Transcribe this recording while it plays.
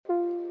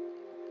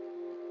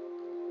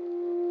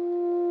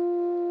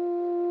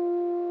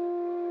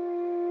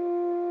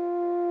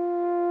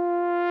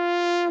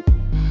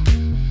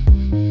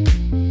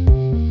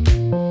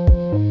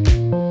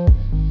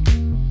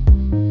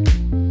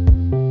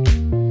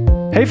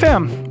Hey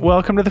fam,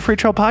 welcome to the Free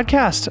Trail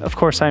Podcast. Of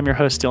course, I'm your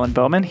host, Dylan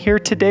Bowman, here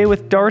today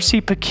with Darcy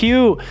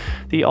Piceu,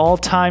 the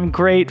all-time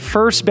great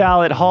first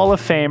ballot Hall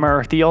of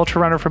Famer, the ultra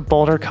runner from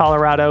Boulder,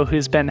 Colorado,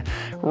 who's been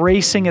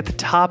racing at the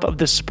top of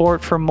the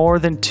sport for more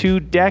than 2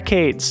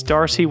 decades.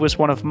 Darcy was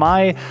one of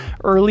my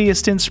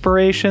earliest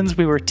inspirations.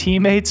 We were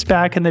teammates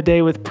back in the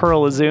day with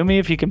Pearl Izumi,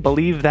 if you can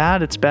believe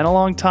that. It's been a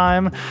long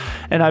time,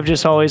 and I've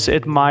just always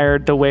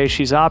admired the way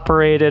she's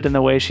operated and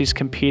the way she's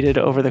competed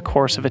over the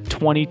course of a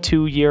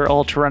 22-year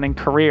ultra running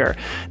career.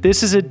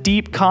 This is a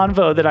deep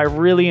convo that I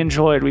really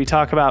enjoyed. We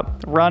talk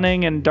about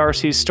running and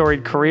Darcy's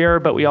storied career,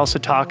 but we also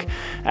talk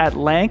at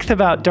length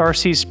about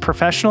Darcy's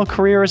professional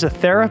career as a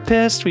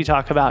therapist. We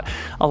talk about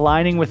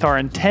aligning with our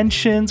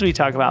intentions. We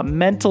talk about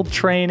mental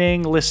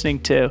training,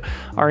 listening to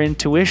our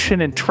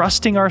intuition and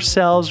trusting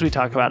ourselves. We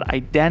talk about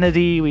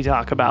identity. We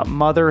talk about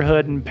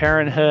motherhood and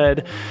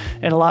parenthood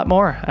and a lot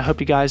more. I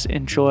hope you guys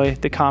enjoy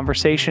the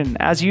conversation.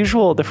 As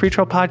usual, the Free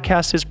Trail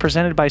Podcast is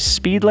presented by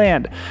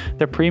Speedland,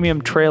 the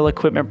premium trail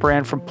equipment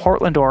brand from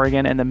Portland,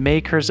 Oregon, and the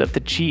makers of the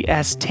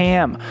GS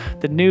TAM,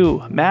 the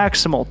new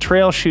maximal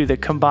trail shoe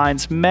that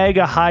combines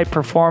mega high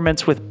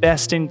performance with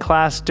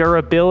best-in-class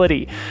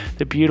durability.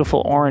 The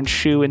beautiful orange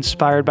shoe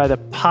inspired by the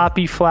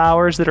poppy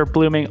flowers that are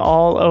blooming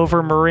all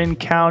over Marin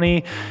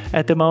County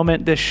at the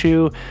moment. This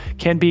shoe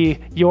can be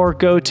your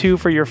go-to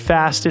for your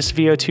fastest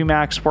VO2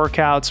 max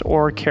workouts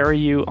or carry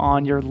you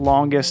on your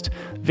longest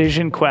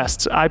vision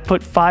quests. I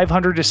put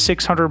 500 to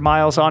 600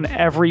 miles on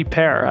every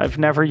pair. I've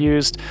never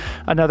used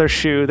another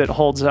shoe that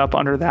holds up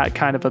under that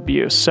kind of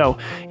abuse. So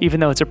even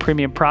though it's a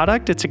premium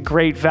product, it's a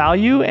great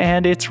value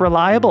and it's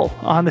reliable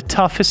on the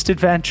toughest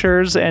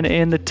adventures and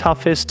in the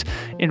toughest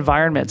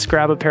environments.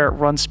 Grab a pair at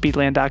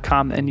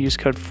runspeedland.com and use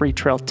code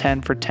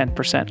FREETRAIL10 for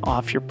 10%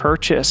 off your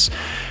purchase.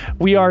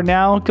 We are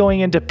now going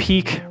into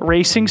peak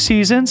racing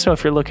season, so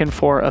if you're looking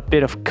for a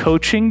bit of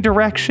coaching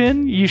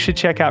direction, you should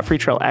check out Free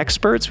Trail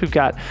Experts. We've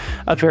got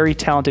a very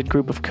talented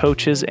group of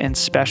coaches and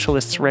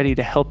specialists ready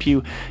to help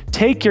you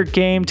take your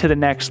game to the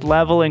next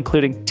level,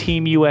 including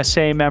Team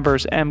USA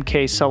members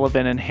MK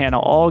Sullivan and Hannah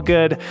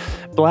Allgood,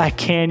 Black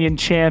Canyon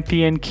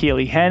champion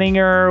Keely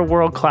Henninger,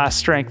 world-class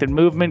strength and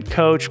movement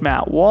coach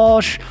Matt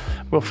Walsh,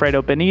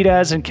 Wilfredo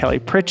Benitez and Kelly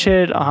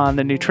Pritchett on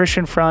the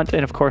nutrition front,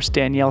 and of course,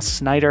 Danielle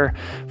Snyder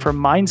for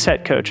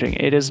mindset coaching.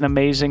 It is an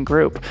amazing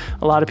group.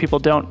 A lot of people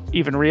don't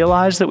even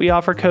realize that we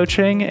offer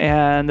coaching,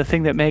 and the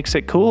thing that makes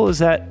it cool is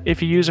that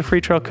if you use a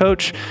Free Trail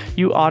coach,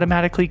 you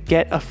automatically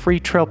get a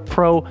Free Trail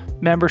Pro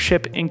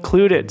membership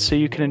included, so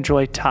you can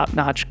enjoy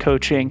top-notch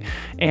coaching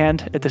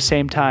and at the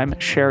same time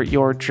share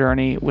your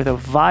journey with a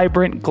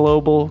vibrant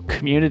global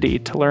community.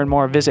 To learn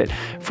more, visit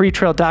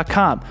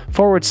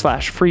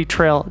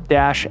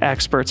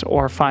freetrail.com/freetrail-experts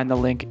or find the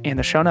link in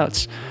the show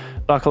notes.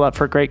 Buckle up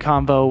for a great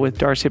convo with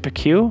Darcy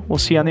Piceu. We'll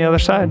see you on the other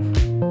side.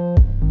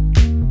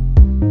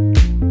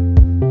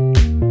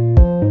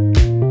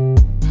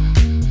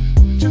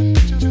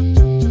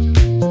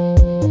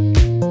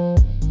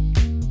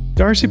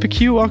 Darcy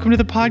Piceu, welcome to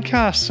the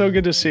podcast. So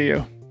good to see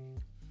you.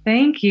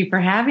 Thank you for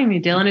having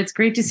me, Dylan. It's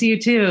great to see you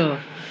too.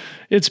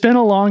 It's been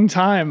a long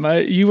time.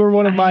 You were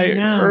one of my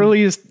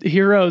earliest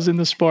heroes in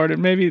the sport,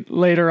 and maybe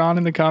later on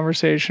in the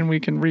conversation we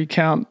can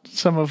recount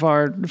some of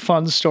our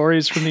fun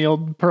stories from the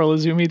old Pearl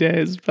Izumi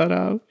days.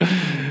 But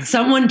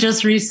someone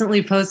just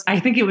recently posted, I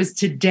think it was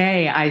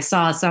today, I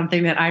saw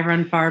something that I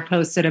Run Far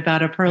posted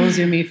about a Pearl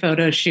Izumi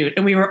photo shoot,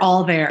 and we were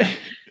all there.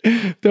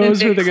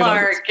 Those were the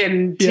Clark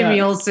and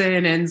Timmy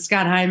Olsen and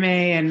Scott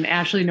Jaime and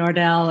Ashley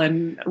Nordell,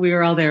 and we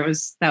were all there.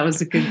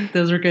 Those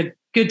were good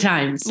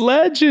times.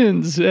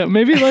 Legends.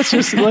 Maybe let's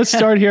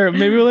start here.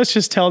 Maybe let's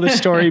just tell the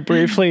story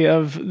briefly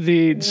of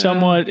the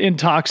somewhat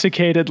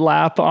intoxicated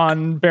lap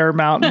on Bear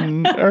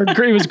Mountain, or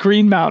it was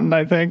Green Mountain,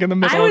 I think, in the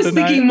middle of the night.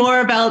 I was thinking more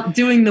about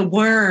doing the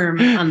worm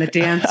on the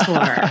dance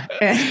floor.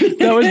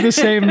 That was the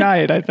same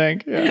night, I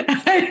think. Yeah.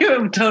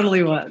 It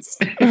totally was.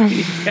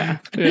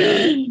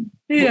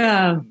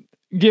 Yeah.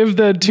 Give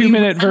the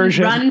 2-minute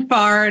version. Run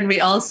far, and we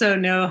also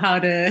know how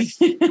to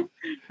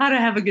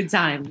have a good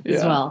time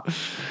as well.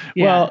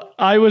 Yeah. Well,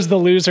 I was the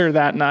loser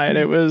that night.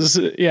 It was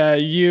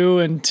you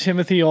and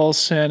Timothy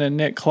Olsen and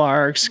Nick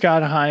Clark,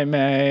 Scott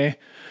Jaime.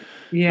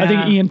 Yeah. I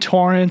think Ian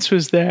Torrance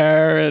was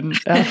there, and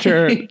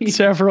after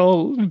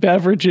several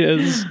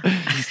beverages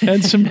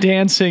and some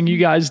dancing, you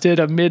guys did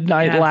a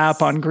midnight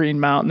lap on Green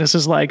Mountain. This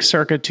is like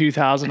circa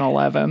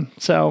 2011.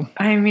 So,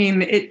 I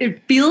mean,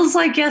 it feels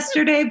like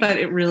yesterday, but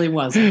it really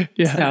wasn't.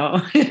 Yeah.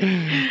 So,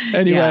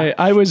 anyway,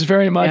 I was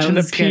very much in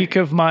the peak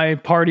of my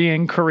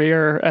partying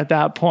career at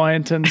that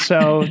point, and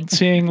so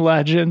seeing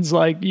legends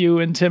like you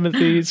and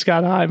Timothy,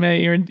 Scott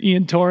Jaime,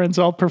 Ian Torrance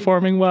all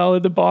performing well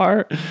at the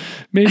bar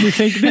made me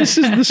think this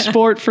is the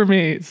sport for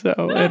me.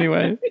 So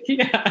anyway.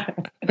 Yeah.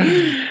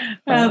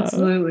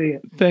 Absolutely.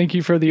 Thank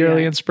you for the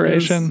early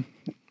inspiration.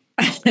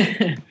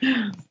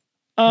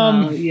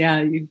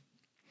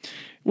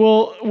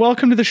 Well,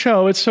 welcome to the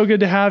show. It's so good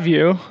to have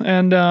you.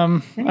 And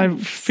I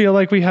feel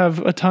like we have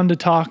a ton to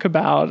talk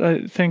about.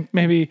 I think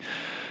maybe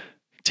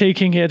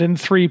taking it in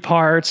three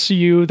parts: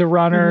 you, the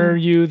runner,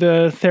 you,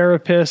 the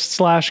therapist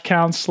 /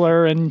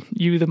 counselor, and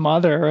you, the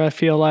mother. I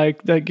feel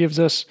like that gives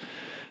us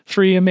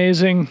three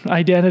amazing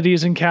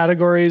identities and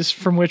categories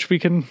from which we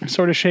can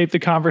sort of shape the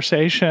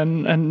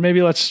conversation. And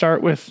maybe let's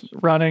start with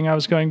running. I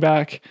was going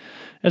back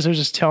as I was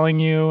just telling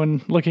you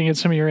and looking at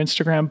some of your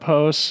Instagram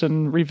posts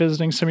and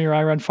revisiting some of your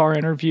I Run Far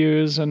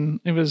interviews. And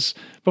it was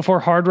before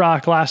Hard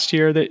Rock last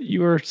year that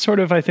you were sort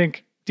of, I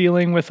think,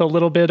 dealing with a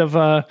little bit of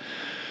a,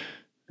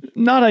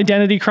 not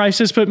identity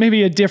crisis, but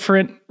maybe a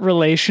different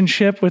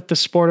relationship with the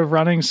sport of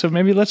running. So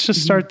maybe let's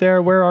just start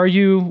there. Where are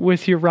you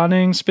with your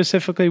running,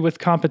 specifically with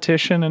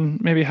competition,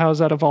 and maybe how has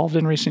that evolved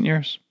in recent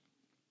years?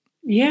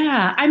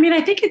 Yeah, I mean,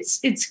 I think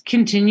it's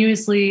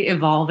continuously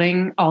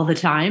evolving all the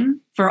time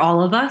for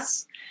all of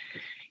us.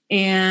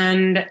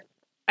 And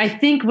I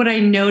think what I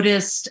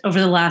noticed over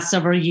the last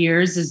several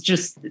years is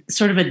just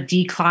sort of a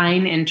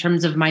decline in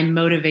terms of my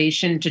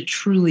motivation to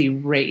truly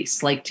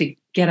race, like to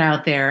get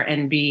out there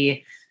and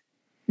be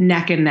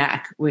neck and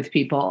neck with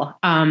people.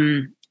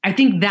 I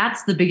think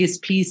that's the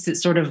biggest piece that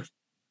sort of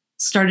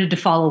started to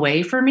fall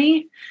away for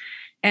me.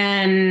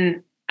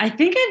 And I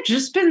think I've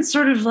just been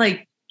sort of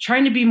like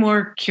trying to be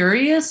more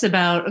curious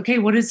about, okay,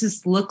 what does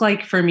this look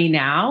like for me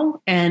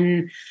now?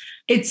 And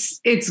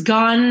it's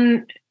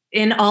gone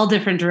in all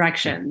different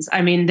directions.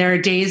 I mean, there are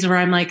days where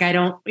I'm like, I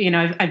don't,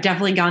 I've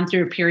definitely gone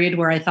through a period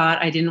where I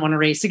thought I didn't want to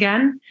race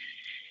again.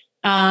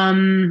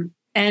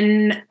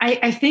 And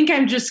I think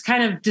I'm just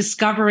kind of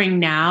discovering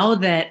now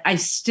that I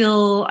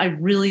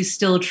really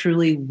still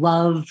truly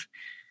love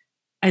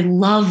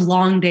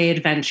long day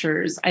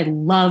adventures. I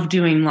love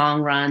doing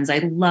long runs. I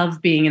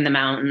love being in the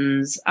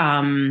mountains.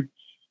 And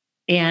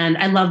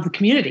I love the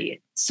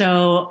community.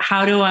 So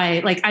how do I,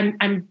 like,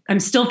 I'm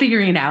still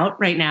figuring it out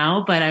right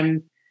now, but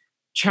I'm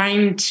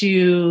trying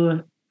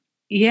to,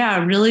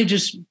 really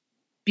just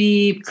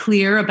be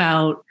clear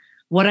about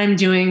what I'm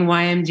doing,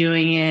 why I'm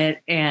doing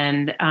it,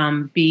 and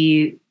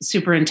be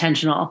super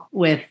intentional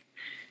with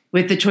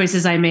the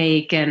choices I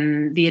make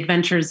and the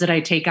adventures that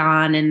I take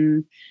on.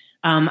 And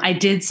I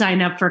did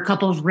sign up for a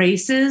couple of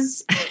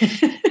races,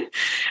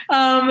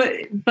 but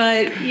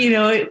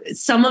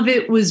some of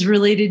it was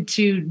related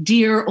to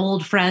dear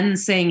old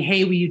friends saying,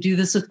 "Hey, will you do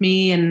this with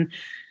me?" And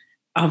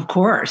of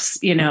course,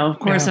 I'm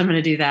going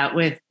to do that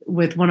with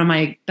one of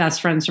my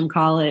best friends from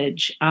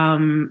college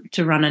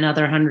to run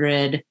another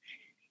 100.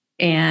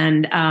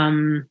 And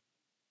and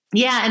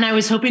I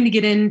was hoping to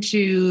get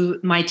into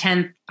my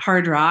 10th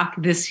Hard Rock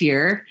this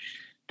year,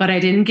 but I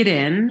didn't get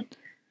in.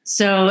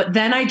 So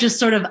then I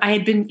just I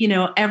had been,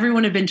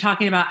 everyone had been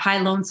talking about High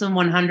Lonesome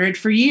 100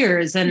 for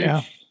years.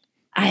 And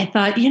I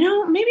thought,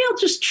 maybe I'll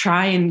just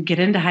try and get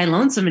into High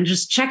Lonesome and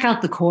just check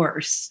out the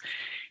course.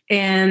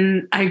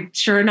 And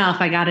sure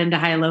enough, I got into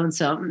High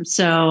Lonesome.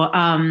 So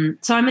I'm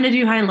going to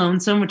do High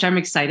Lonesome, which I'm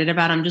excited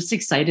about. I'm just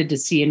excited to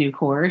see a new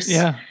course.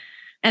 Yeah.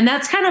 And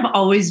that's kind of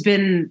always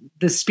been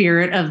the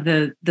spirit of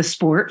the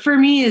sport for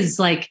me, is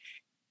like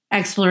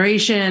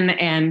exploration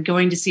and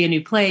going to see a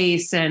new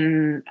place.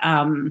 And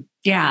and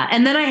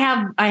then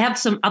I have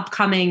some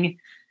upcoming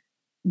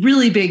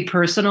really big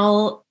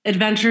personal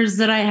adventures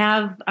that I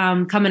have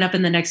coming up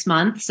in the next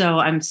month. So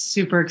I'm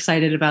super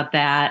excited about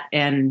that.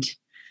 And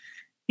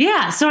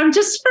so I'm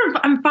just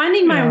I'm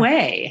finding my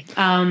way.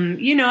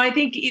 I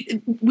think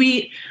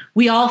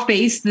we all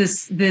face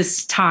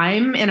this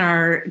time in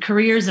our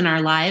careers and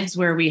our lives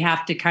where we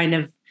have to kind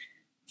of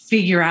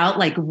figure out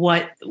like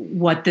what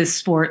this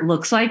sport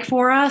looks like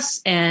for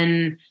us.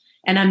 And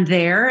I'm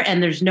there,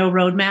 and there's no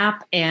roadmap,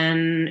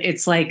 and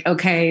it's like,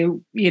 okay,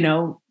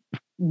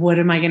 what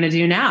am I going to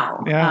do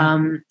now?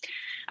 Yeah.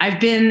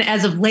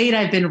 As of late,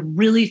 I've been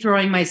really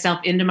throwing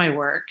myself into my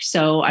work.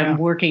 So I'm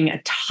working a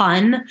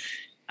ton.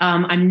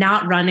 I'm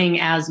not running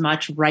as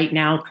much right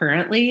now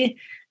currently,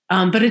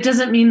 but it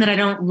doesn't mean that I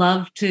don't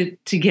love to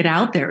get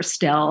out there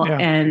still. Yeah.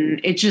 And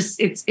it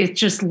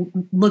just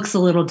looks a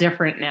little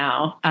different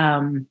now.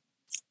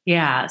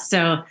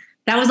 So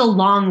that was a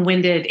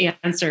long-winded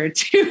answer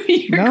to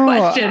your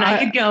question. I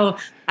could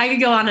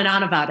go on and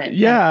on about it.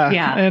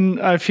 Yeah. And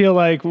I feel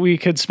like we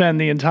could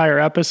spend the entire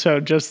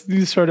episode just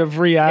sort of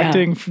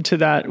reacting to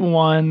that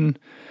one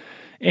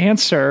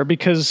answer,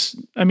 because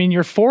I mean,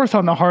 you're fourth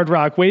on the Hard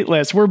Rock wait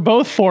list. We're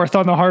both fourth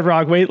on the Hard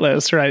Rock wait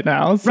list right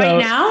now. So, right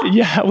now?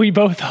 Yeah, we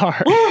both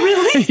are. Oh,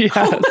 really? Yes.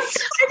 Oh,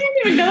 I didn't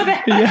even know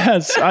that.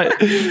 Yes.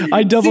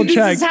 I double checked.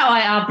 This is how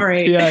I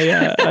operate.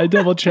 Yeah. I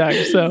double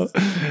checked. So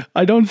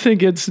I don't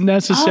think it's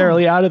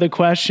necessarily out of the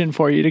question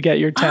for you to get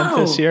your 10th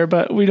this year,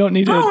 but we don't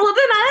need to. Oh, well,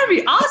 then that'd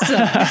be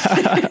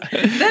awesome.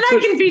 Then I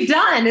can be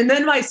done, and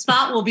then my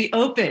spot will be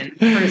open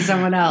for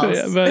someone else.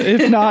 Yeah, but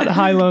if not,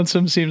 High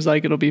Lonesome seems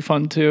like it'll be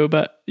fun too.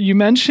 But you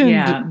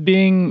mentioned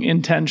being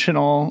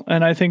intentional,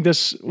 and I think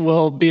this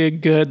will be a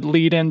good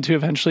lead into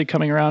eventually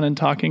coming around and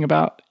talking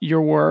about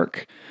your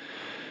work.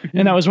 Mm-hmm.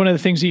 And that was one of the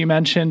things that you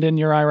mentioned in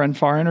your I Run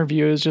Far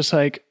interview, is just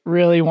like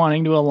really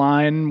wanting to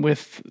align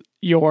with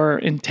your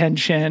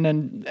intention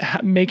and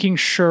making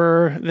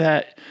sure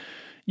that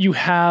you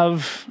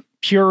have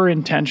pure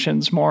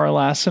intentions, more or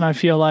less. And I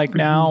feel like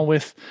now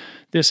with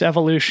this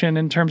evolution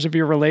in terms of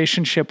your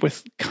relationship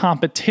with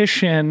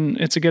competition,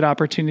 it's a good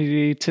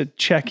opportunity to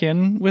check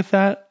in with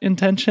that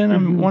intention.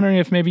 Mm-hmm. I'm wondering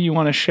if maybe you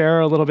want to share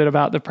a little bit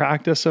about the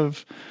practice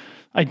of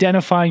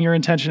identifying your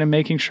intention and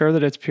making sure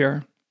that it's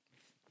pure.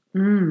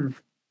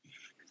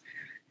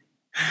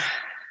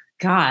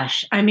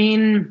 Gosh, I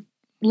mean,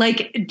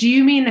 like, do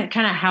you mean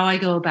kind of how I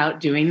go about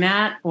doing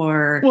that,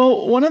 or?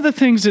 Well, one of the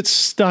things that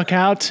stuck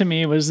out to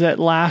me was that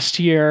last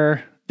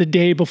year, the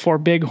day before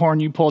Bighorn,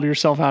 you pulled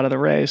yourself out of the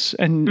race.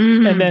 And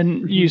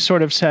then you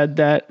sort of said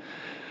that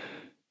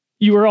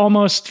you were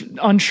almost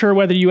unsure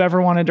whether you ever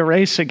wanted to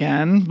race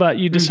again, but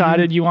you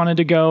decided you wanted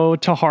to go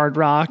to Hard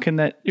Rock, and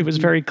that it was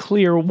very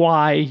clear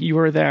why you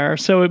were there.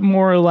 So it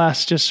more or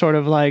less just sort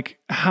of like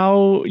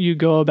how you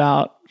go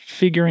about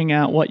figuring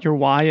out what your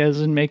why is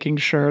and making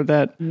sure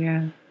that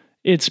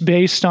it's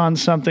based on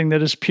something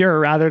that is pure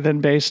rather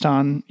than based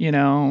on,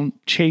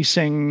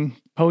 chasing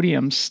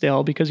podiums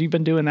still, because you've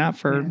been doing that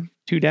for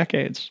 2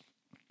 decades.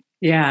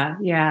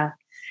 Yeah.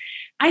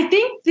 I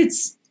think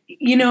it's,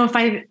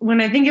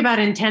 when I think about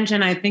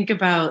intention, I think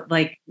about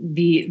like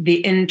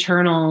the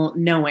internal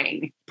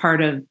knowing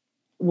part of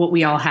what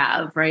we all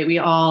have, right? We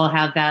all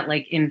have that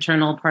like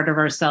internal part of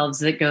ourselves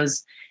that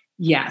goes,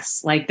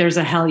 yes, like there's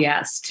a hell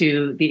yes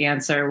to the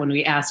answer when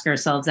we ask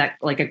ourselves that,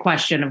 like a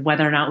question of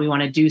whether or not we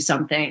want to do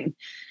something.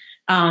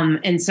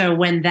 And so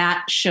when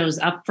that shows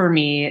up for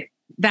me,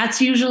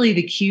 that's usually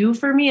the cue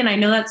for me. And I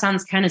know that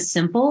sounds kind of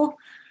simple,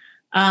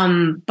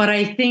 but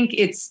I think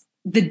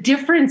the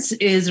difference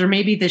is, or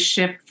maybe the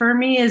shift for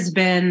me has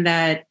been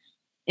that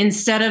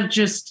instead of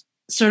just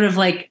sort of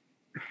like,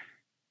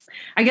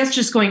 I guess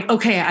just going,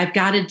 okay, I've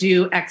got to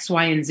do X,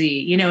 Y, and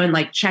Z, and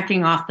like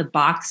checking off the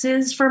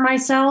boxes for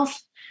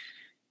myself.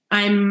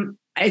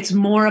 It's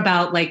more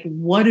about like,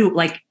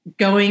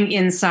 going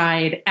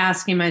inside,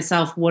 asking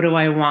myself, what do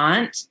I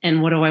want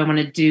and what do I want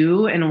to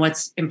do and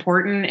what's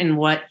important and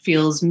what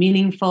feels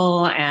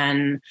meaningful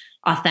and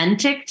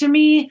authentic to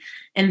me.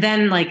 And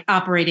then like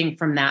operating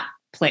from that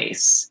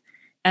place,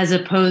 as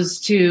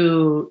opposed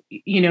to,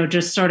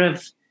 just sort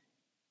of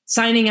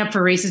signing up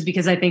for races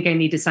because I think I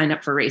need to sign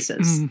up for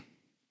races.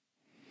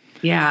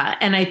 Yeah.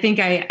 And I think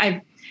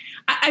I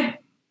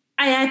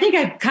think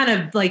I've kind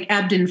of like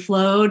ebbed and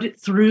flowed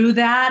through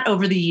that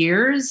over the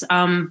years.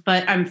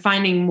 But I'm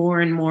finding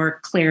more and more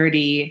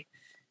clarity,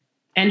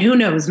 and who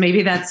knows,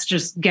 maybe that's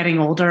just getting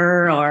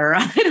older, or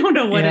I don't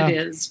know what it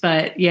is,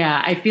 but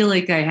I feel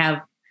like I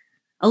have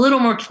a little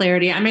more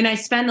clarity. I mean, I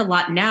spend a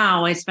lot of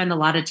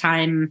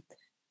time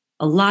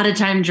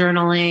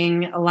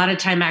journaling, a lot of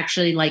time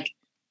actually like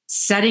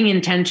setting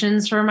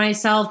intentions for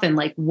myself and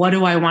like, what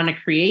do I want to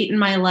create in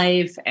my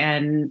life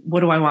and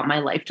what do I want my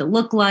life to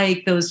look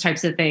like, those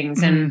types of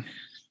things. And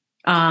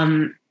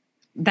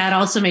that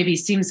also maybe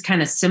seems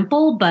kind of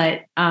simple,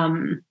 but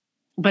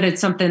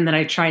it's something that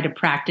I try to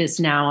practice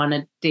now on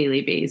a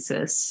daily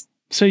basis.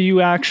 So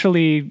you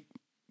actually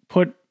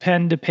put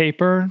pen to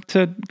paper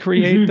to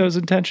create those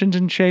intentions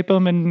and shape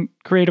them and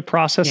create a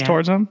process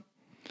towards them?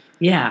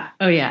 Yeah.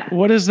 Oh, yeah.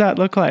 What does that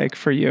look like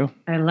for you?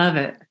 I love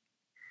it.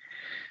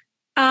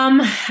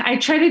 I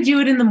try to do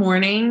it in the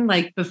morning,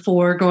 like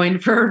before going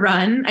for a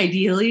run,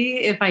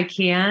 ideally, if I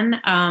can.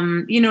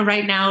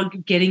 Right now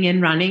getting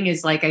in running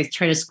is like, I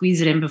try to squeeze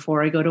it in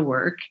before I go to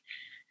work.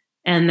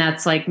 And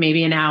that's like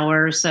maybe an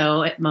hour or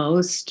so at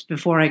most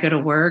before I go to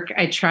work.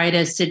 I try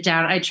to sit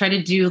down. I try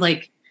to do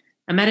like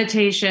a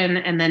meditation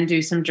and then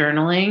do some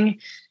journaling.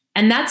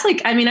 And that's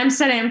like, I mean, I'm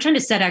trying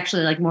to set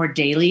actually like more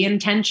daily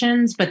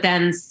intentions, but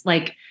then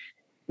like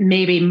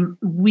maybe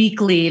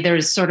weekly,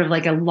 there's sort of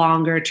like a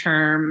longer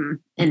term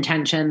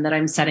intention that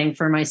I'm setting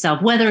for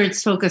myself, whether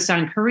it's focused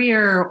on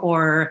career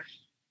or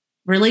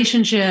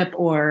relationship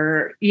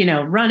or,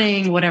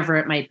 running, whatever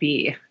it might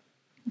be.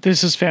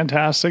 This is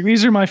fantastic.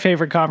 These are my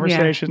favorite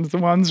conversations, the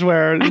ones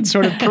where it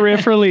sort of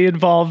peripherally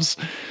involves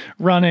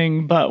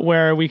running, but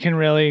where we can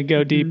really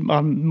go deep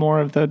on more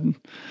of the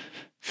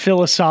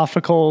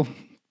philosophical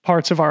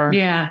parts of our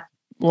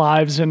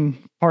lives and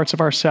parts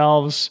of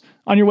ourselves.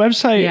 On your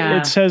website,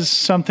 it says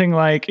something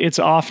like it's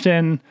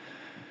often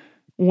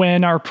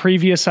when our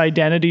previous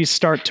identities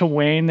start to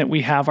wane that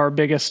we have our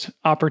biggest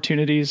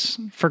opportunities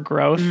for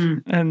growth.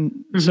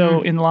 And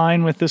so in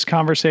line with this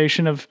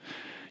conversation of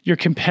your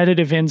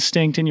competitive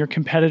instinct and your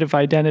competitive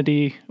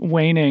identity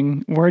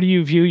waning, where do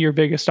you view your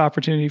biggest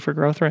opportunity for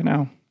growth right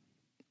now?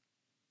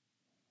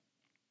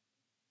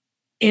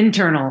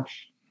 Internal,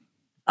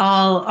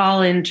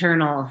 all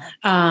internal.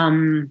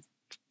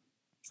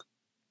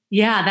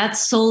 That's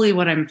solely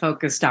what I'm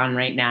focused on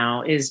right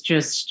now, is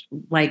just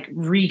like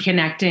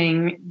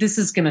reconnecting. This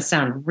is going to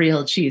sound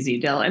real cheesy,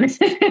 Dylan.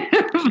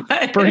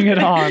 Bring it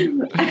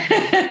on.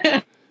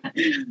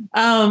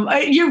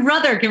 Your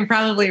brother can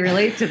probably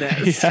relate to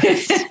this.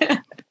 Yes.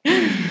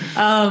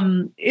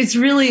 It's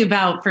really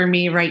about, for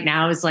me right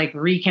now, is like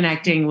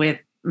reconnecting with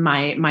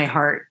my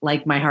heart,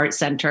 like my heart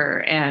center,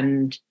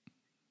 and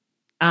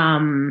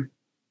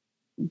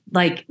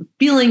like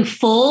feeling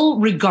full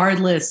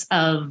regardless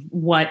of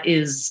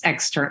what's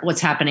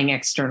happening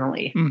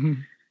externally.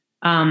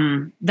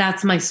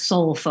 That's my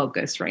sole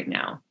focus right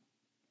now.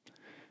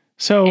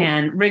 So,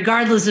 and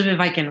regardless of if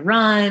I can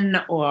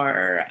run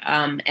or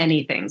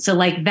anything. So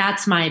like,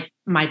 that's my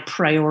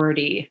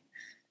priority.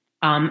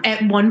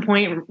 At one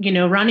point,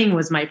 running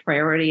was my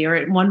priority, or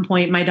at one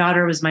point my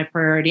daughter was my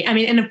priority. I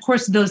mean, and of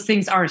course those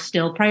things are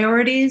still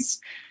priorities.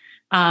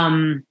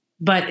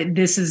 But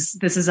this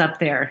is up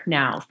there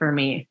now for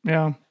me.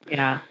 yeah.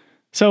 Yeah.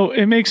 So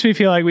it makes me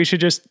feel like we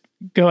should just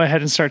go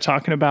ahead and start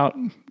talking about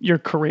your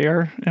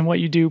career and what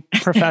you do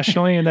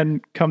professionally, and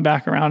then come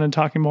back around and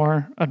talking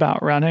more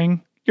about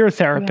running. You're a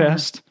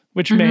therapist,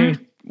 which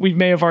we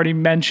may have already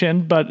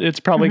mentioned, but it's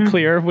probably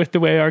clear with the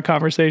way our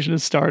conversation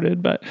has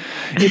started. But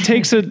it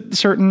takes a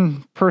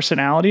certain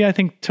personality, I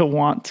think, to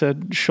want to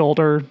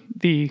shoulder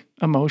the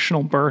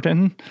emotional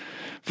burden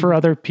for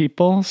other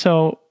people.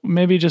 So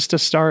maybe just to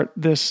start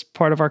this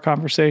part of our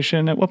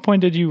conversation, at what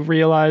point did you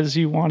realize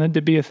you wanted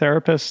to be a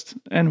therapist,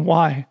 and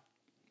why?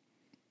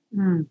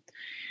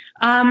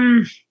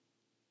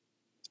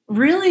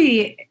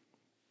 Really,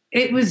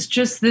 it was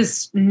just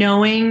this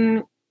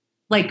knowing,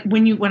 like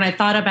when I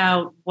thought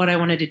about what I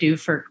wanted to do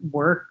for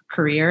work,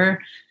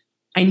 career,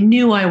 I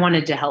knew I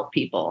wanted to help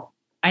people.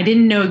 I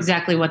didn't know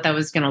exactly what that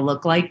was going to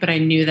look like, but I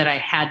knew that I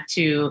had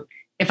to,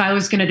 if I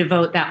was going to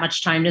devote that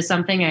much time to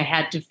something, I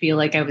had to feel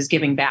like I was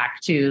giving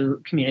back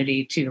to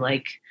community, to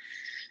like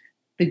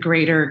the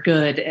greater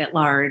good at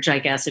large, I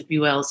guess, if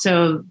you will.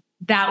 So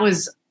that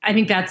was, I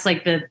think that's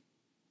like the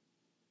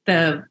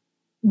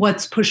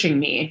what's pushing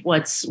me,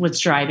 what's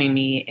driving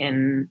me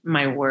in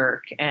my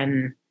work.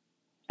 And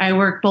I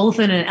work both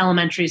in an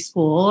elementary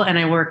school, and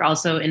I work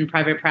also in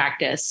private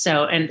practice.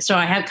 So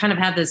I have kind of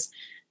have this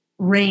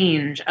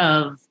range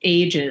of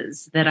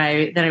ages that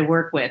I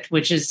work with,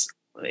 which is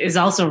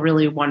also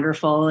really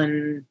wonderful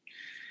and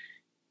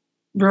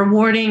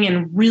rewarding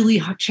and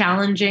really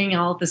challenging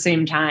all at the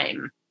same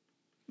time.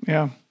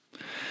 Yeah.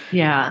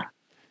 Yeah.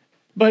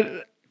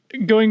 But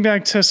going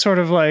back to sort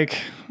of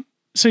like,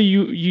 so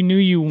you knew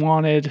you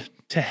wanted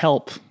to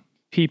help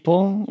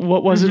people.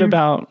 What was it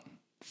about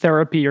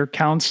therapy or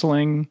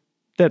counseling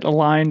that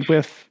aligned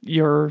with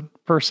your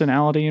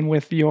personality and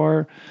with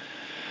your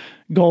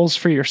goals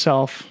for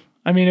yourself?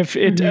 I mean, if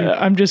it,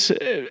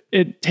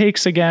 it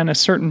takes, again, a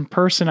certain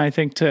person, I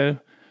think, to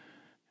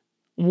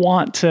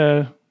want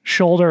to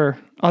shoulder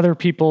other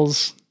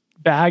people's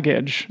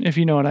baggage, if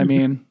you know what I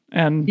mean.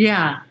 And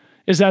yeah,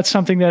 is that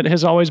something that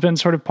has always been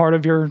sort of part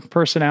of your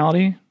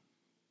personality?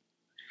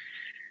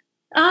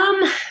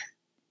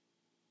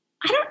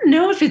 I don't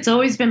know if it's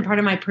always been part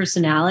of my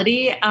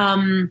personality.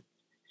 I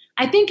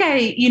think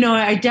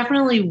I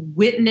definitely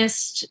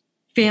witnessed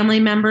family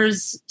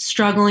members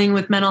struggling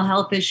with mental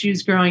health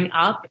issues growing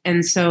up.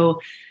 And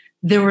so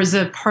there was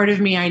a part of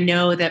me, I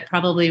know, that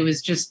probably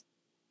was just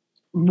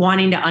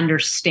wanting to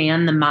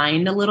understand the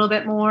mind a little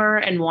bit more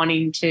and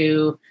wanting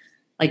to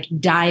like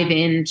dive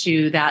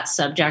into that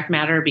subject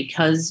matter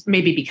because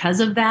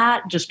of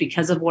that, just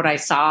because of what I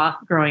saw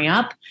growing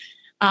up.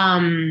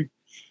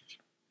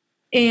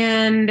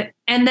 And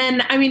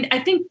then, I mean, I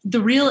think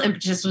the real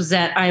impetus was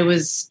that I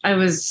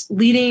was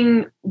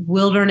leading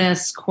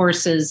wilderness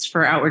courses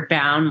for Outward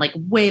Bound, like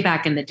way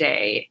back in the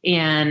day,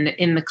 and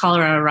in the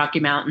Colorado Rocky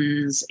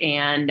Mountains,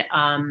 and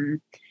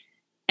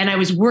I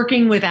was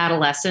working with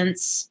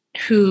adolescents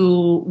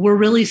who were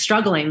really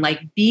struggling, like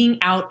being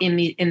out in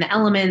the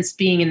elements,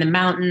 being in the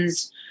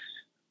mountains,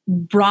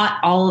 brought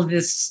all of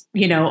this,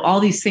 all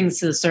these things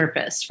to the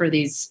surface for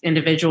these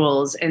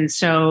individuals. And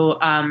so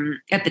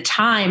at the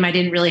time, I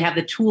didn't really have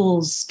the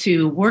tools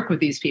to work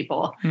with these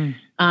people.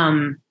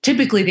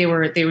 Typically they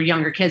were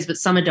younger kids, but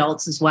some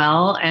adults as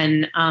well.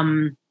 And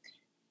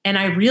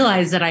I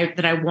realized that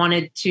I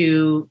wanted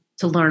to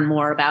learn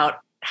more about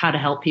how to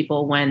help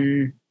people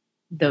when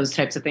those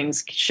types of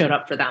things showed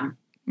up for them.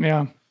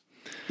 Yeah.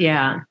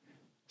 Yeah.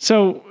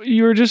 So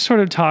you were just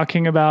sort of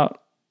talking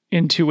about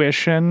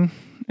intuition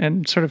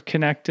and sort of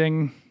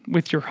connecting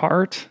with your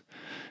heart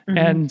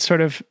and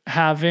sort of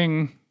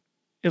having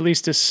at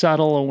least a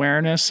subtle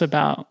awareness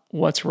about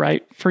what's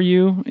right for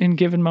you in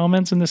given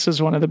moments. And this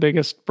is one of the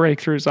biggest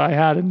breakthroughs I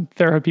had in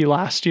therapy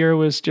last year,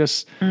 was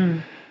just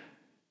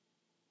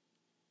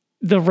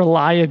the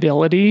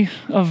reliability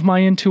of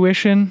my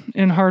intuition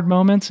in hard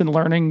moments and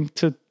learning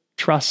to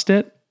trust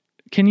it.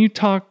 Can you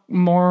talk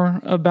more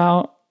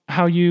about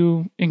how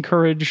you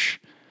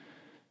encourage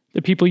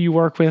the people you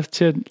work with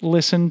to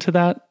listen to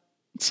that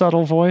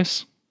subtle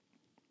voice?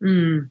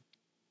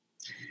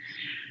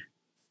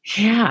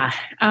 Yeah.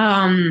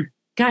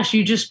 Gosh,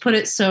 you just put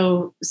it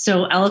so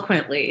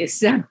eloquently.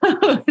 So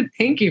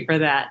thank you for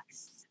that.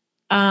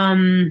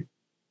 I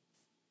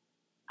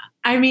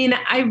mean,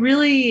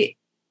 I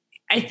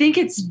think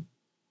it's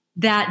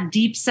that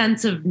deep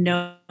sense of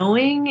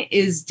knowing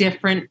is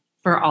different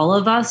for all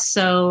of us.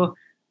 So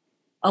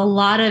a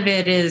lot of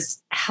it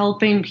is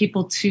helping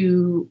people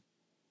to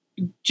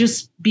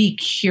just be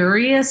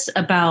curious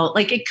about,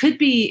 like, it could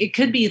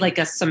be like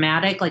a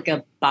somatic, like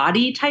a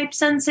body type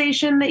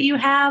sensation that you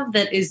have,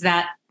 that is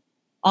that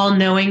all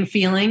knowing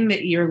feeling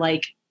that you're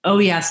like, oh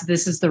yes,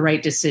 this is the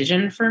right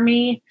decision for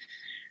me.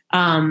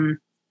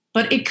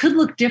 But it could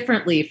look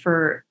differently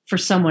for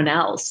someone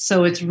else.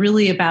 So it's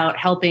really about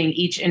helping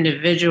each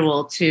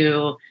individual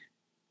to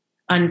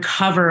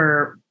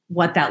uncover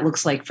what that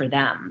looks like for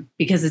them,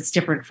 because it's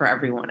different for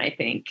everyone, I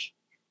think.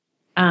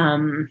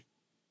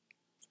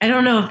 I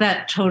don't know if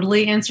that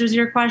totally answers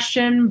your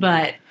question,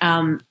 but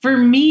for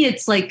me,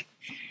 it's like,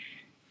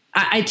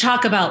 I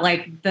talk about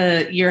like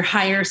your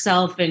higher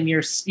self and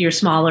your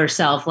smaller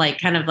self, like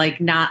kind of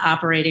like not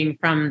operating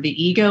from the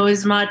ego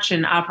as much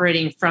and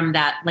operating from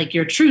that, like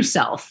your true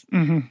self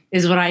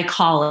is what I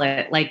call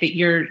it. Like that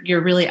you're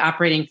really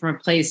operating from a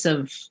place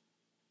of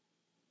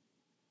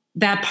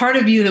that part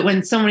of you that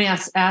when someone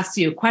asks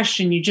you a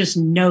question, you just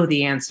know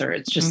the answer.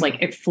 It's just like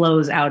it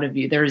flows out of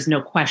you. There is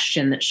no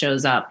question that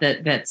shows up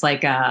that's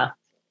like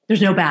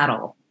there's no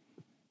battle.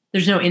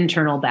 There's no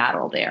internal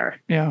battle there.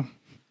 Yeah.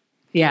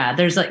 Yeah,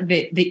 there's like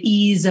the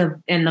ease of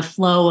and the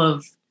flow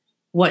of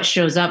what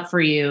shows up for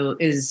you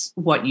is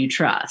what you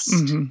trust.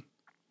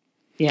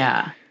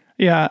 Yeah.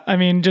 Yeah. I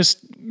mean,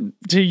 just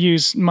to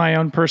use my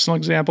own personal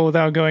example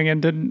without going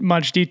into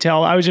much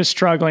detail, I was just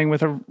struggling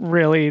with a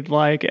really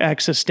like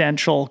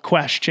existential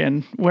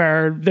question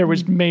where there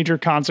was major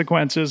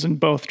consequences in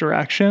both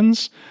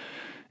directions.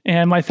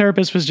 And my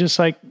therapist was just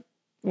like,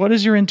 what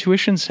does your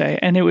intuition say?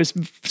 And it was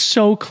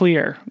so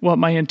clear what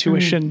my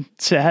intuition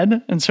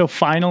said. And so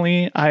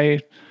finally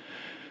I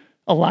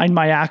aligned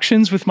my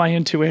actions with my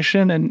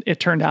intuition, and it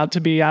turned out to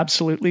be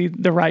absolutely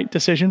the right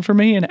decision for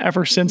me. And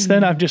ever since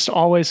then, I've just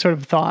always sort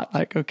of thought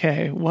like,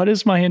 okay, what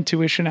does my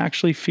intuition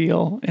actually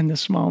feel in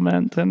this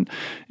moment? And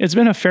it's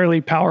been a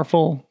fairly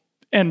powerful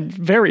and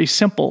very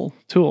simple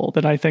tool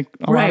that I think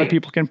a lot of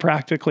people can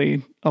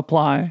practically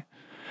apply.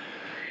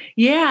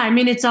 Yeah. I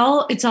mean, it's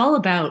all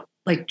about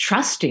like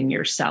trusting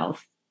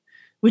yourself,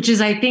 which is,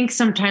 I think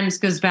sometimes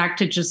goes back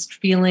to just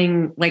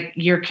feeling like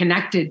you're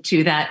connected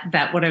to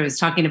that what I was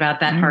talking about,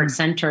 that heart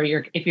center.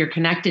 If you're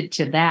connected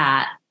to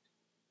that,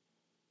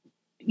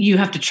 you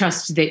have to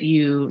trust that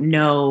you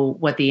know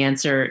what the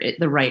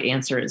right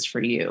answer is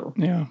for you.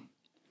 Yeah.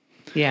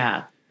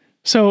 Yeah.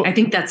 So I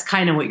think that's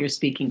kind of what you're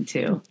speaking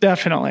to.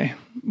 Definitely.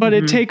 But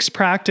it takes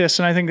practice.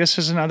 And I think this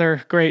is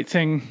another great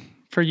thing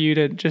for you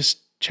to just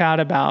chat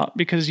about,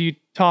 because you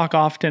talk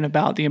often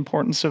about the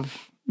importance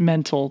of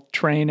mental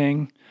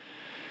training,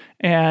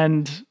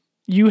 and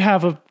you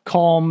have a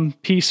calm,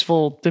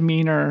 peaceful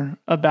demeanor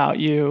about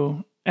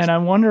you. And I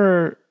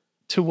wonder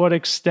to what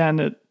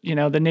extent,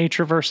 the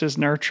nature versus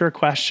nurture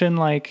question,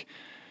 like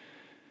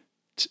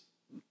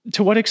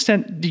to what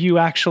extent do you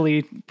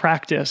actually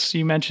practice?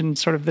 You mentioned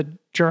sort of the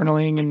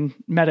journaling and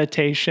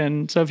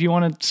meditation. So if you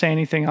want to say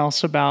anything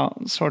else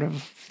about sort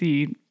of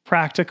the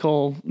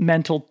practical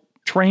mental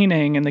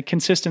training and the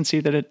consistency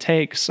that it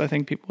takes, I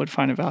think people would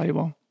find it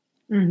valuable.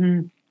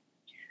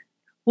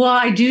 Well,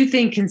 I do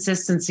think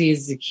consistency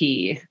is the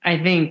key. I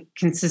think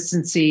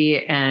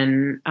consistency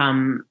and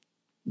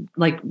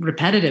like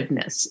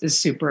repetitiveness is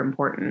super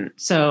important.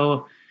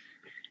 So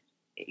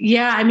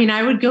yeah, I mean,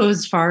 I would go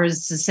as far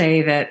as to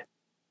say that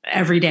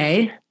every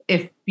day,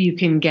 if you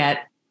can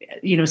get,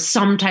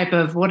 some type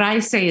of, what I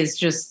say is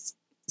just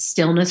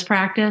stillness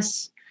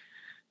practice,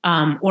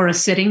 or a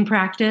sitting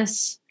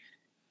practice,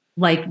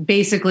 like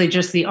basically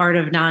just the art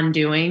of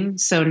non-doing.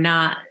 So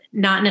not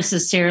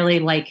necessarily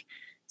like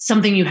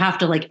something you have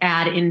to like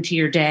add into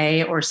your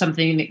day or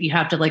something that you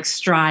have to like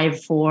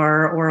strive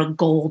for or a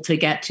goal to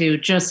get to,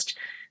 just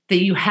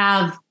that you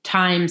have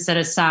time set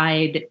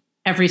aside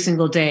every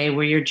single day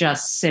where you're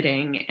just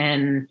sitting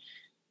and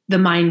the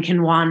mind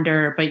can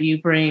wander, but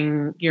you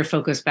bring your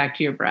focus back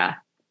to your breath.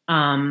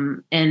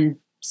 And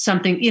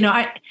something,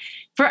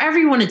 for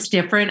everyone, it's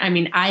different. I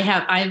mean,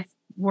 I've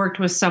worked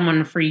with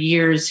someone for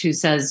years who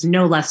says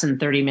no less than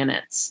 30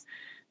 minutes.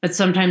 But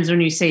sometimes when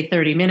you say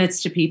 30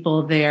 minutes to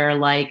people, they're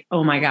like,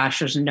 oh my gosh,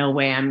 there's no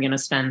way I'm going to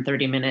spend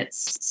 30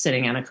 minutes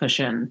sitting on a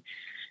cushion.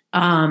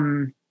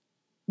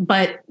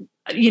 But,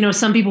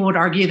 some people would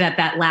argue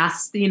that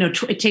lasts,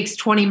 it takes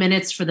 20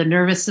 minutes for the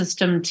nervous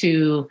system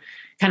to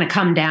kind of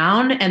come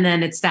down. And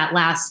then it's that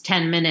last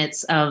 10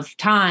 minutes of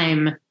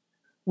time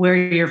where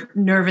your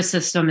nervous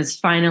system is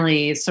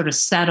finally sort of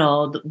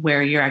settled,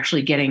 where you're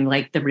actually getting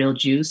like the real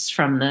juice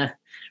from the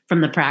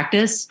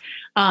practice.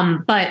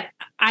 But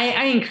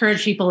I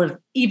encourage people,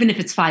 even if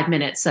it's 5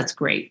 minutes, that's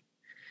great.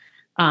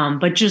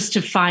 But just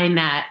to find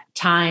that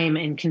time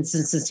and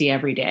consistency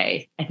every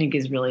day, I think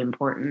is really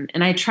important.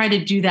 And I try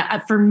to do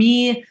that. For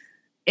me,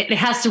 it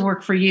has to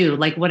work for you.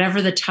 Like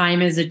whatever the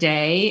time is a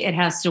day, it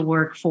has to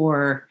work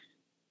for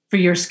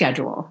your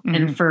schedule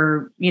and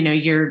for,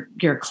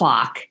 your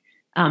clock.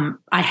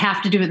 I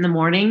have to do it in the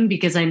morning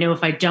because I know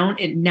if I don't,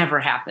 it never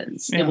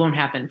happens. Yeah. It won't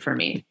happen for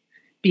me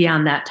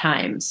beyond that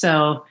time.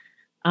 So,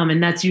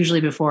 and that's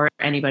usually before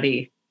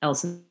anybody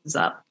else is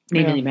up,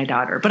 maybe my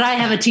daughter, but I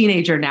have a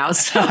teenager now.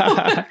 So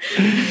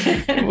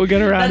we'll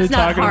get around to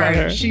talking about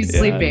her. She's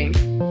sleeping.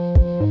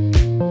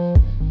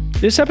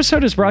 This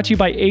episode is brought to you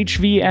by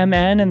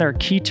HVMN and their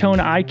Ketone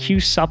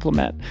IQ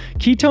supplement.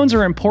 Ketones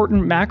are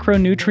important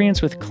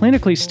macronutrients with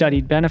clinically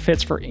studied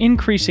benefits for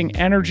increasing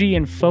energy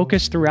and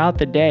focus throughout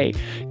the day.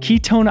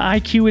 Ketone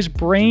IQ is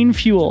brain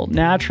fuel,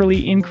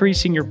 naturally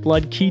increasing your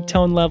blood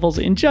ketone levels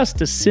in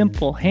just a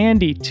simple,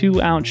 handy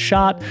 2-ounce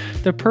shot.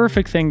 The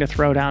perfect thing to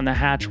throw down the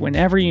hatch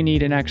whenever you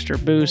need an extra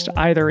boost,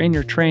 either in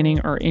your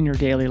training or in your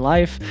daily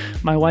life.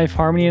 My wife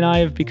Harmony and I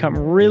have become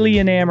really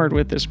enamored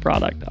with this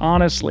product.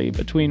 Honestly,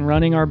 between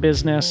running our business,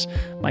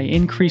 my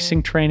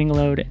increasing training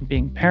load, and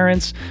being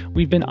parents,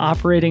 we've been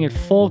operating at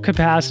full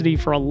capacity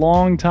for a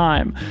long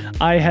time.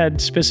 I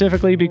had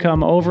specifically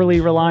become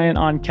overly reliant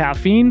on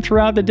caffeine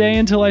throughout the day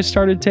until I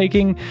started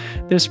taking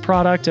this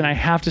product, and I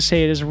have to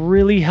say it has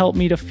really helped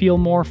me to feel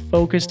more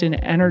focused and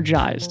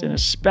energized, and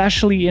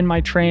especially in my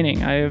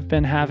training. I have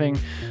been having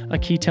a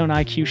Ketone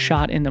IQ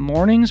shot in the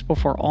mornings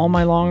before all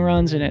my long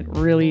runs, and it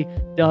really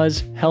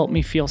does help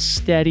me feel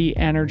steady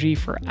energy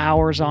for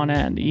hours on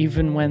end,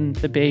 even when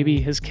the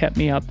baby has kept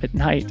me up at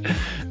night.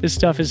 This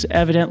stuff has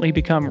evidently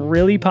become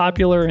really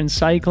popular in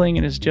cycling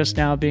and is just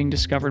now being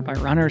discovered by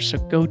runners, so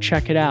go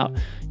check it out.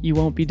 You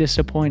won't be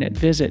disappointed.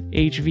 Visit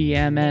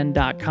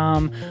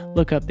hvmn.com,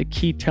 look up the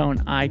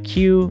Ketone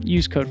IQ,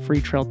 use code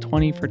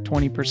FreeTrail20 for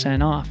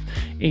 20% off.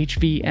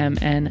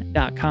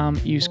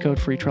 hvmn.com, use code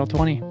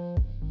FreeTrail20.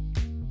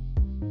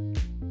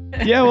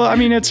 Yeah, well, I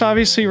mean, it's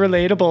obviously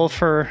relatable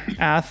for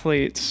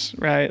athletes,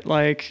 right?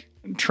 Like,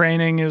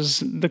 training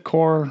is the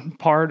core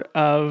part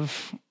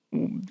of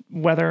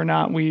whether or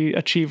not we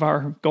achieve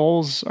our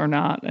goals or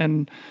not.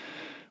 And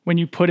when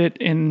you put it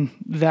in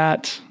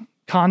that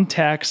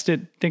context, I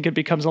think it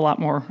becomes a lot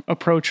more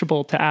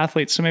approachable to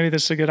athletes. So maybe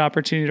this is a good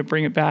opportunity to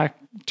bring it back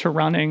to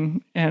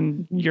running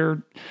and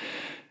your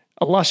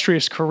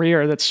illustrious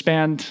career that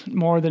spanned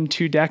more than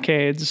 2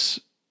 decades.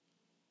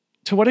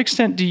 To what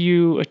extent do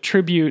you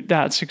attribute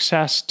that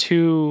success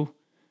to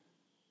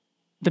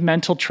the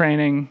mental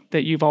training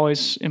that you've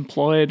always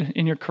employed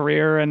in your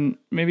career, and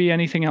maybe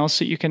anything else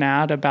that you can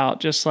add about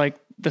just like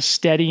the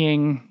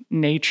steadying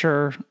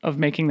nature of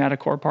making that a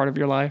core part of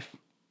your life?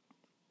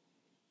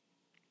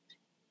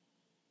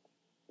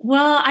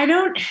 Well,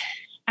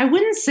 I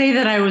wouldn't say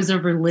that I was a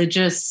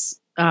religious,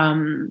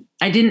 I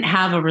didn't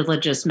have a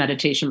religious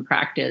meditation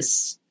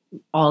practice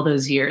all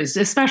those years,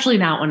 especially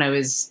not when I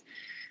was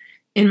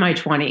in my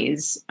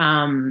 20s.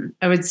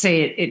 I would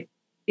say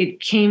it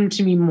came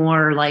to me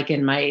more like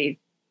in my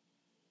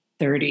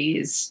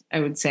 30s, I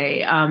would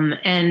say.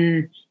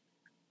 And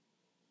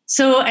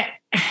so,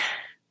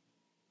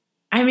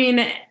 I mean,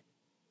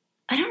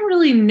 I don't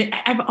really,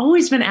 I've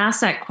always been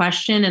asked that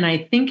question. And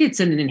I think it's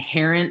an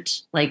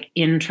inherent like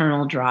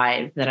internal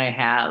drive that I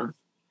have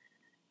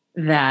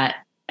that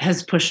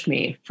has pushed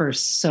me for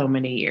so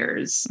many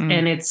years.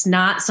 And it's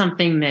not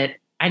something that,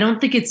 I don't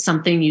think it's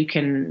something you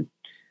can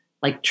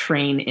like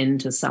train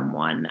into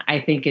someone. I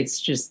think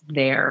it's just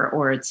there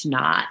or it's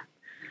not.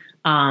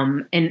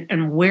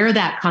 And where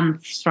that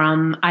comes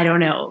from, I don't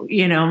know,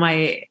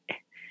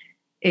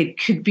 it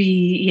could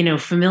be,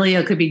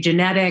 familial, it could be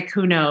genetic,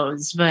 who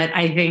knows? But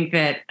I think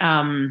that,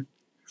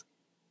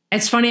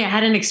 it's funny. I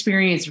had an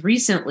experience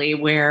recently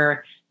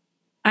where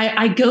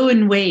I go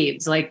in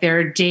waves. Like there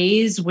are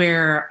days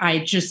where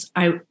I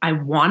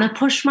want to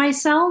push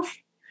myself.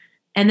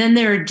 And then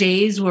there are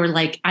days where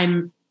like,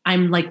 I'm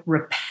like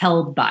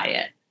repelled by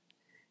it.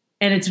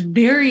 And it's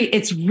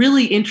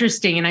really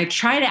interesting. And I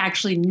try to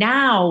actually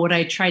now what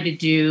I try to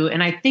do,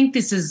 and I think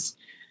this is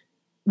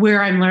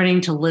where I'm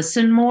learning to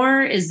listen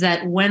more, is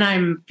that when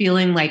I'm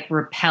feeling like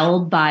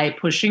repelled by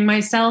pushing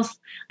myself,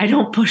 I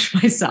don't push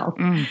myself.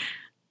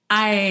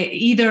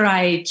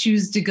 I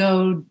choose to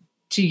go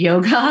to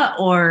yoga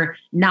or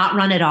not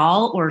run at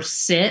all, or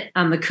sit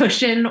on the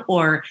cushion,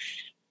 or,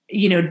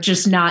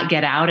 just not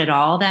get out at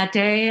all that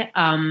day.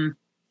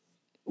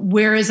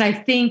 Whereas I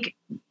think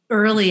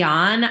early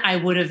on, I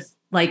would have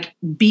like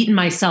beaten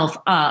myself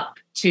up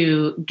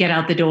to get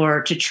out the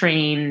door, to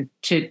train,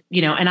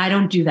 and I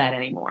don't do that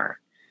anymore.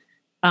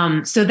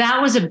 So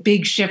that was a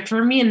big shift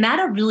for me. And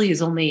that really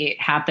has only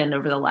happened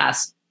over the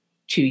last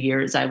 2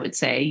 years, I would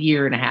say,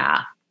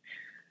 1.5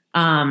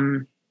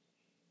 years.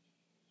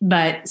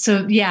 But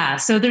so, yeah,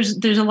 so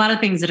there's a lot of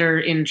things that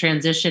are in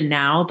transition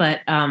now,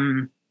 but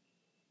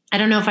I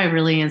don't know if I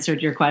really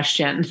answered your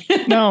question.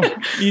 No,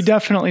 you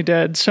definitely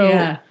did. So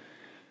yeah.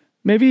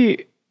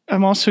 Maybe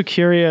I'm also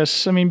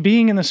curious. I mean,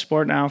 being in the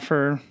sport now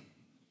for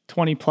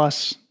 20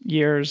 plus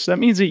years, that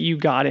means that you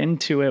got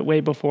into it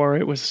way before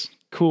it was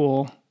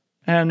cool.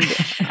 And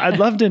I'd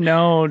love to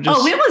know just...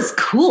 Oh, it was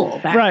cool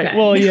back right. then.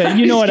 Well, yeah,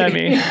 you know what I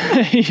mean.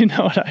 You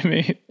know what I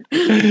mean.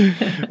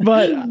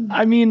 But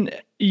I mean,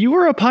 you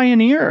were a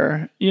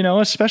pioneer,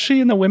 especially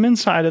in the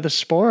women's side of the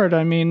sport.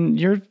 I mean,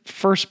 you're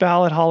first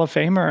ballot Hall of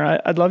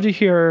Famer. I'd love to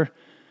hear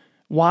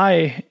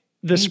why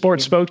the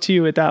sport spoke to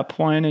you at that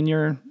point in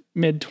your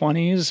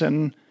mid-20s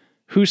and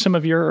who some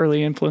of your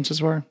early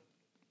influences were.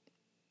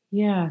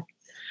 Yeah.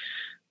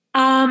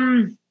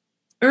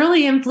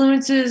 Early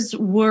influences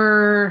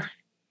were,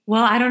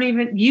 well, I don't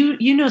even,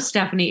 you know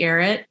Stephanie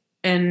Arrett.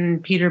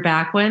 and Peter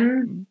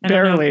Backwin.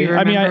 Barely.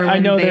 I mean, I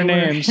know their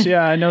names.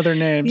 Yeah, I know their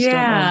names.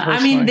 Yeah.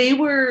 I mean, they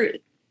were,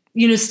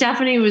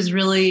 Stephanie was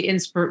really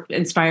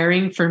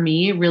inspiring for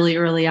me really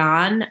early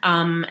on.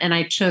 And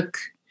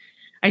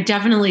I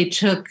definitely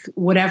took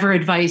whatever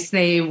advice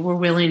they were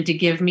willing to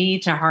give me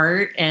to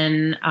heart.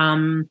 And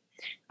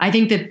I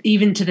think that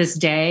even to this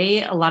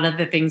day, a lot of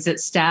the things that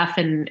Steph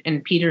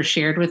and Peter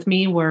shared with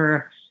me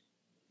were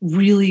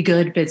really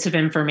good bits of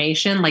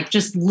information, like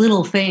just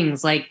little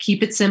things like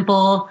keep it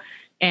simple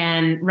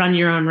and run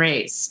your own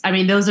race. I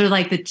mean, those are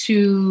like the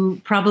two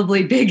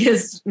probably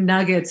biggest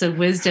nuggets of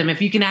wisdom.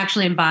 If you can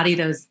actually embody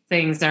those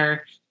things,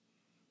 are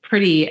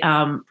pretty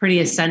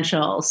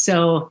essential.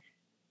 So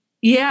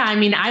yeah, I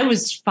mean, I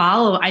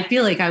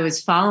feel like I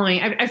was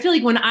following. I feel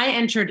like when I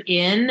entered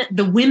in,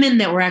 the women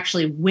that were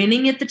actually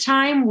winning at the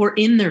time were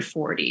in their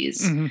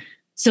 40s. Mm-hmm.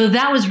 So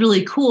that was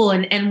really cool.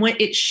 And when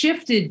it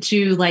shifted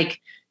to like,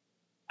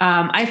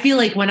 I feel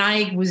like when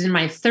I was in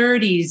my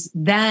 30s,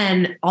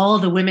 then all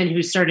the women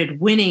who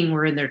started winning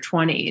were in their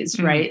 20s,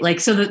 mm-hmm. right?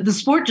 Like, so the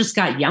sport just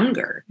got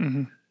younger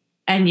mm-hmm.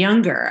 and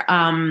younger.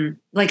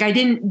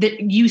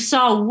 You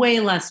saw way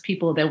less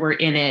people that were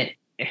in it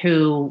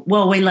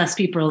way less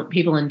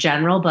people in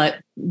general, but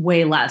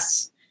way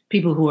less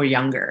people who were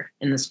younger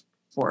in the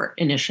sport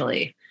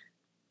initially.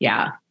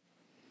 Yeah.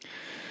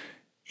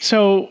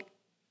 So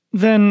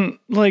then,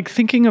 like,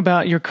 thinking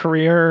about your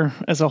career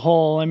as a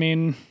whole, I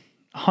mean,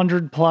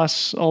 100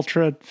 plus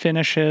ultra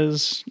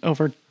finishes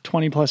over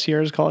 20 plus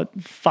years, call it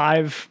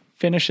 5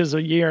 finishes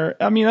a year.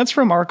 I mean, that's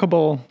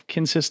remarkable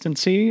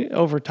consistency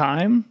over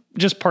time,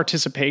 just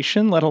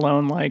participation, let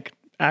alone like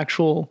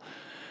actual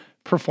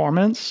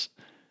performance.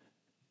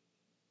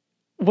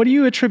 What do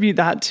you attribute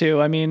that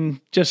to? I mean,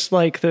 just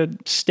like the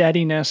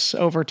steadiness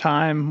over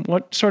time,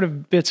 what sort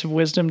of bits of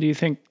wisdom do you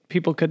think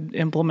people could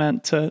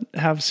implement to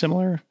have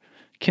similar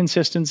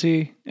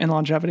consistency and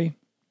longevity?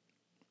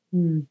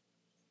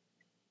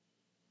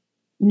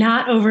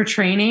 Not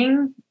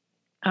overtraining.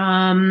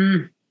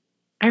 I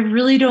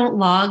really don't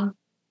log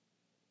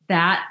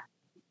that.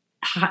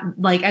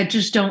 Like, I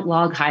just don't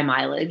log high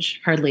mileage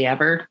hardly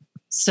ever.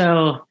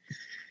 So,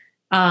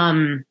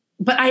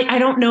 but I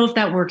don't know if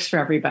that works for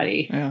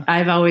everybody. Yeah.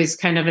 I've always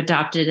kind of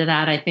adopted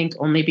that, I think,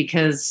 only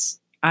because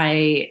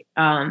I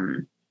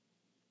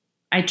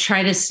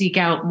try to seek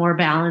out more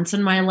balance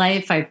in my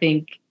life. I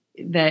think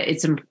that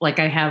it's like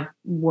I have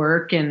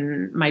work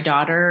and my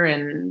daughter,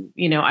 and,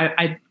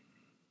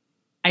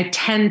 I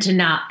tend to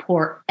not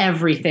pour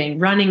everything.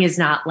 Running is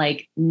not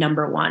like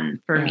number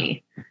one for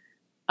me.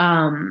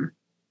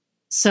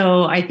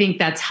 So I think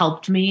that's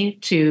helped me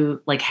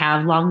to like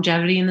have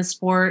longevity in the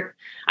sport.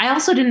 I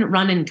also didn't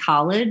run in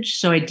college,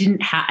 so I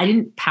didn't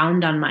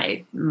pound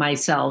on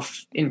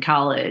myself in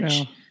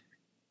college.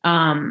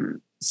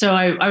 So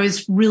I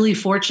was really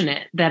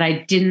fortunate that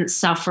I didn't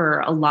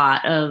suffer a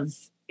lot of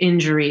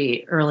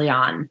injury early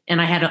on.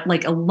 And I had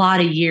like a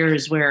lot of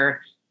years where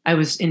I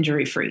was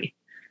injury free.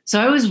 So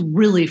I was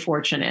really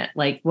fortunate,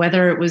 like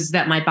whether it was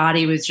that my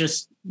body was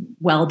just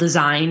well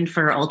designed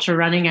for ultra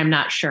running, I'm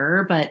not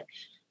sure, but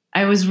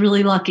I was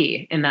really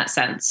lucky in that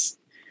sense.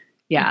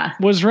 Yeah.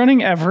 Was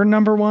running ever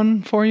number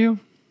one for you?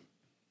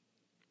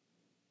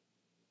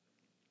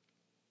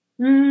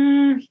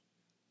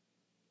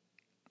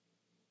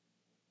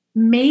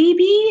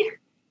 Maybe.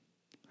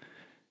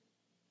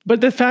 But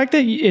the fact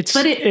that it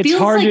feels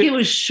hard like it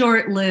was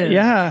short-lived.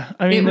 Yeah.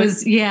 I mean,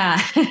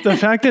 the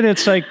fact that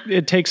it's like,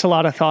 it takes a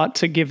lot of thought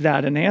to give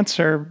that an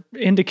answer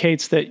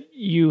indicates that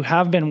you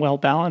have been well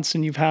balanced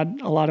and you've had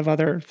a lot of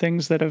other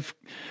things that have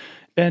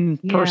been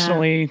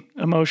personally,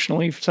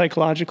 emotionally,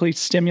 psychologically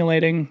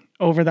stimulating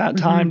over that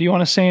time. Mm-hmm. Do you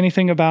want to say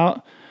anything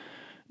about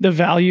the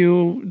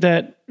value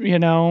that,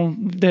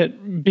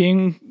 that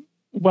being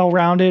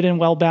well-rounded and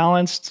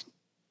well-balanced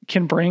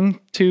can bring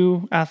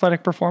to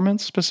athletic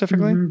performance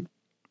specifically? Mm-hmm.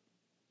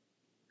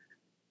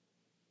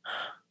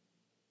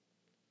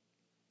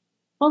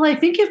 Well, I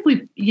think if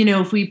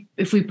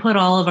we put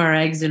all of our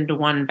eggs into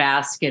one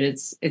basket,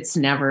 it's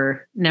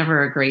never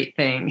a great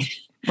thing.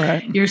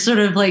 Right. You're sort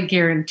of like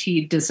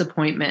guaranteed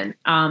disappointment.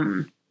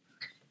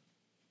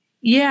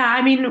 Yeah.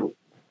 I mean,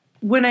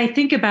 when I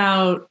think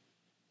about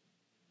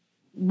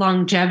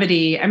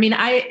longevity, I mean,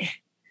 I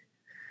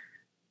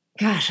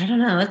don't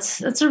know.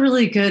 That's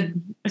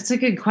a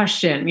good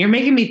question. You're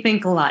making me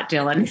think a lot,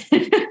 Dylan.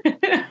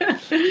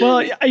 Well,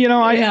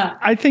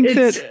 I think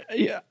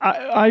that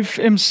I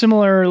am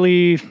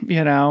similarly,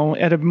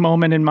 at a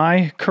moment in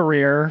my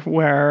career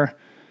where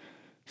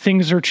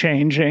things are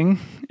changing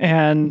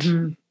and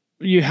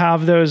mm-hmm. you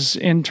have those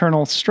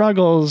internal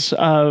struggles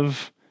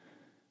of,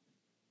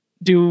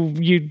 do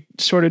you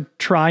sort of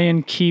try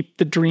and keep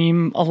the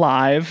dream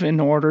alive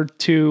in order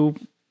to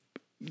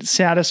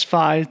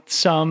satisfy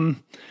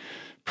some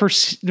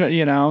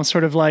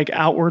sort of like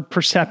outward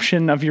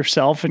perception of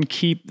yourself and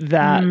keep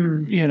that,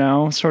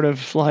 sort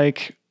of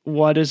like,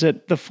 what is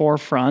at the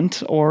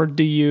forefront? Or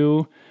do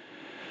you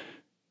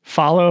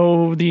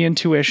follow the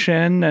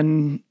intuition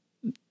and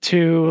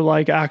to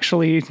like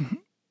actually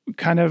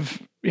kind of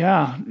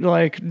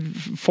like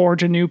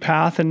forge a new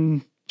path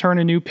and turn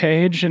a new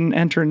page and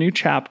enter a new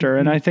chapter.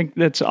 And I think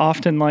that's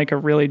often like a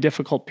really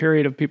difficult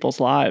period of people's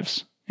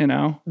lives, you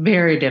know?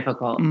 Very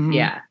difficult.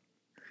 Yeah.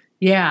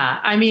 Yeah.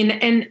 I mean,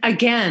 and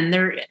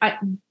again,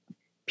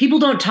 people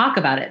don't talk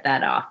about it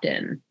that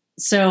often.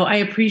 So I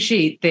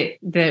appreciate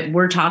that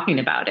we're talking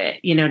about it,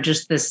 you know,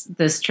 just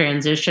this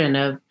transition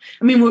of,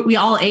 I mean, we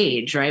all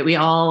age, right? We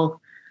all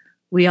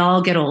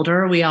get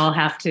older. We all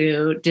have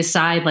to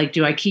decide, like,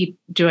 do I keep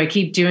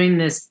doing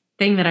this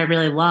thing that I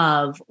really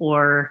love,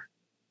 or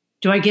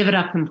do I give it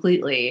up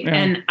completely?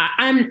 Yeah.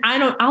 And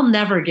I'll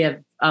never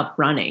give up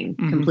running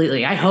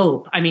completely. I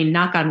hope, I mean,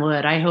 knock on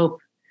wood, I hope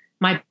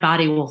my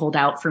body will hold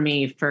out for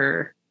me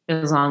for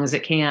as long as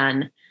it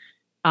can.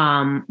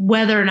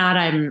 Whether or not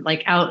I'm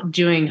like out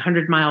doing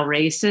 100-mile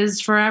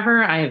races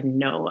forever, I have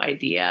no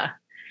idea.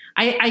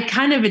 I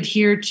kind of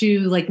adhere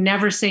to like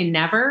never say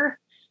never.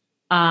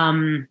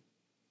 And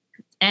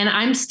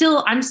I'm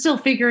still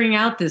figuring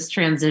out this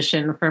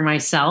transition for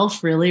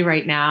myself really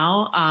right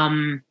now.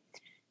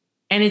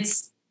 And I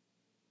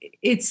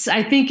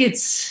think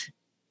it's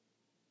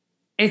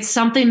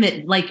something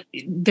that like,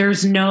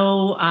 there's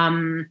no,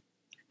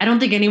 I don't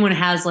think anyone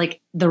has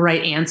like the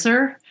right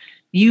answer.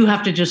 You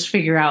have to just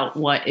figure out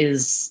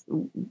what's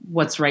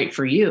right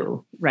for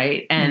you.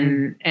 Right.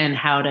 And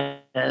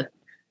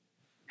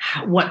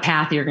what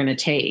path you're going to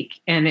take.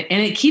 And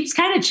it keeps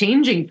kind of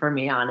changing for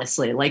me,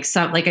 honestly. Like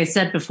I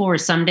said before,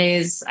 some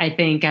days I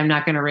think I'm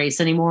not going to race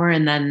anymore.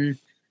 And then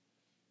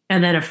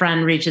a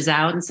friend reaches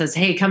out and says,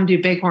 "Hey, come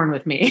do Bighorn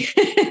with me."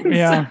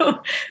 Yeah.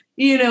 So,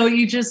 you know,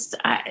 you just,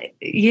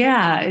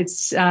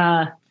 it's,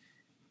 and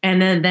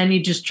then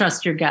you just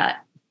trust your gut.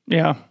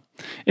 Yeah.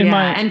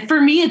 And for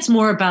me, it's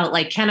more about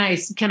like, can I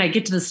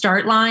get to the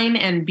start line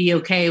and be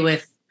okay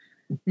with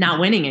not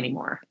winning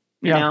anymore,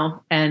 you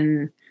know?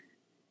 And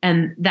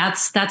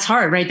that's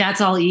hard, right? That's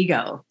all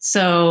ego.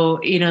 So,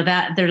 you know,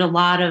 that there's a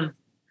lot of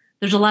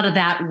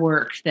that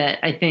work that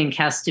I think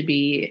has to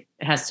be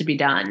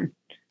done.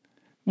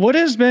 What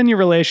has been your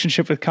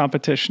relationship with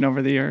competition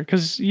over the year?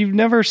 Because you've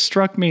never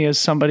struck me as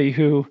somebody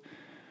who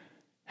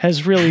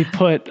has really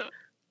put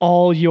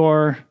all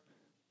your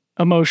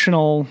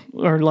emotional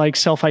or like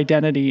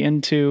self-identity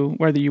into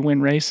whether you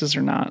win races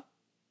or not.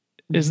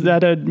 Is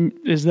that a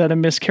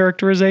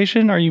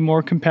mischaracterization? Are you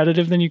more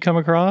competitive than you come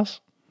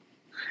across?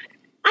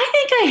 I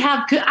think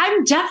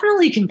I'm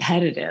definitely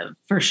competitive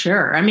for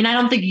sure. I mean, I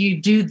don't think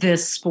you do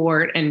this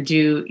sport and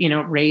do, you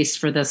know, race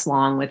for this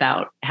long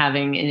without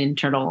having an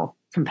internal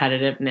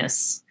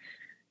competitiveness,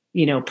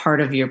 you know,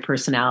 part of your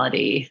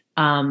personality.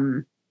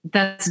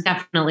 That's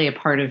definitely a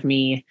part of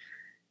me.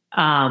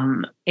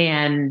 And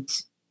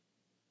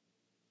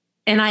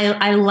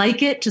I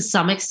like it to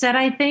some extent,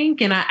 I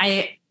think. And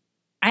I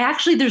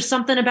actually, there's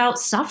something about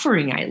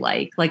suffering I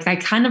like. Like, I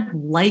kind of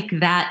like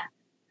that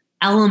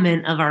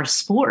element of our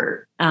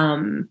sport.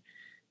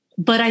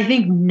 But I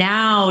think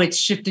now it's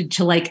shifted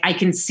to like, I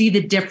can see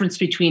the difference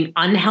between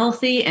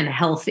unhealthy and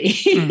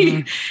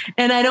healthy.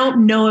 And I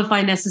don't know if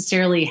I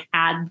necessarily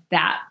had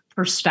that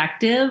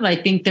perspective. I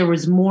think there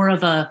was more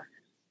of a,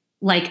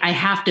 like, I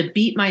have to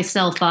beat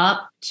myself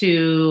up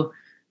to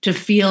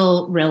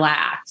feel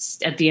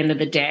relaxed at the end of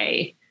the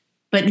day.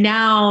 But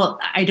now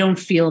I don't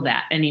feel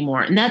that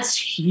anymore. And that's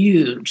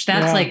huge.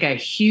 That's like a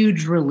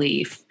huge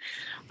relief.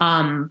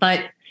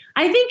 But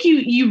I think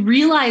you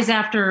realize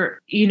after,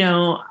 you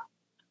know,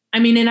 I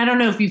mean, and I don't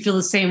know if you feel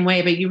the same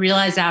way, but you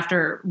realize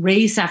after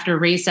race after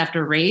race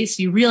after race,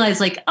 you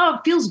realize like, oh,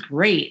 it feels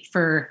great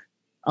for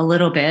a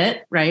little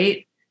bit,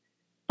 right?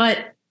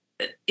 But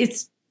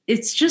it's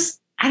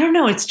just, I don't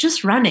know, it's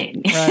just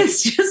running. Right.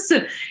 It's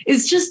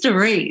just a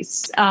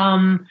race.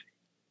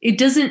 It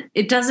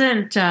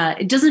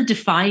doesn't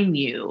define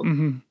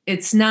you.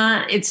 It's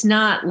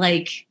not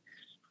like,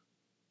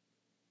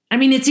 I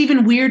mean, it's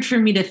even weird for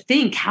me to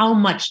think how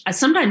much,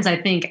 sometimes I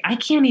think I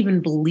can't even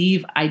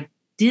believe I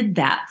did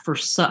that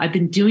I've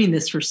been doing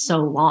this for so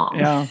long.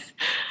 Yeah.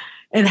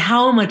 And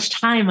how much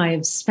time I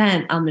have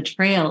spent on the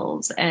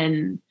trails.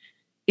 And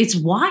it's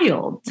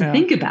wild to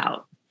think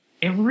about.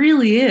 It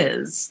really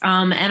is.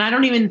 And I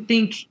don't even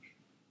think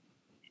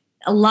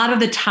a lot of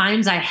the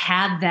times I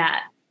had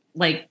that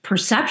like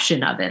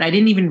perception of it. I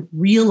didn't even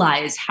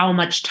realize how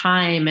much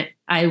time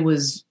I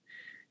was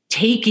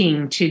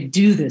taking to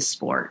do this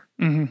sport.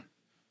 But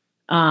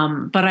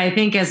I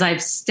think as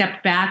I've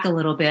stepped back a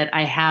little bit,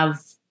 I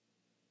have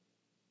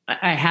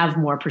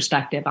more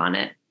perspective on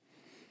it.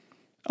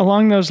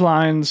 Along those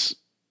lines,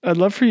 I'd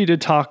love for you to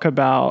talk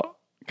about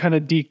kind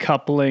of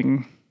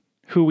decoupling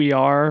who we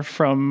are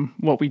from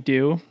what we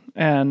do.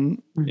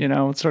 And, you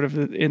know, sort of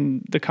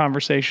in the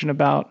conversation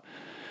about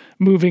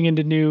moving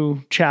into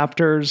new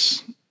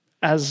chapters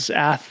as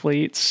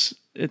athletes,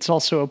 it's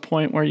also a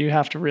point where you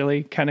have to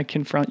really kind of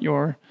confront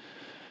your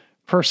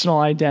personal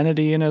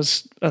identity. And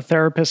as a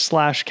therapist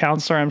 /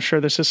 counselor, I'm sure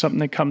this is something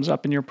that comes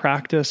up in your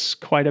practice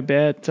quite a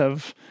bit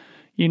of,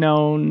 you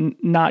know,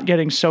 not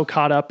getting so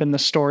caught up in the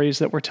stories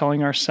that we're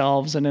telling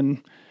ourselves and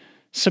in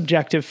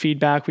subjective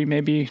feedback we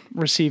may be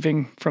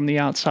receiving from the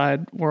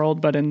outside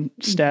world, but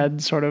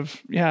instead sort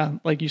of,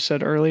 like you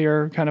said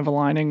earlier, kind of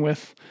aligning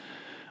with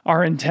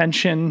our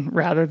intention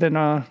rather than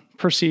a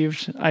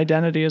perceived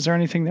identity. Is there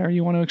anything there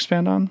you want to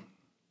expand on?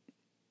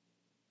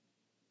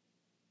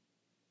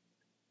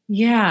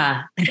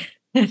 Yeah.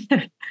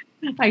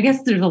 I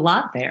guess there's a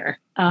lot there.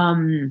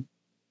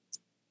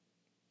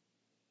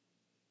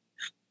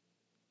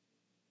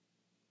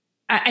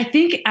 I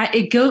think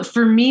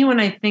for me, when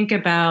I think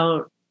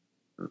about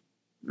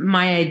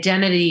my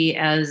identity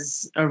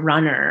as a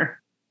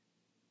runner,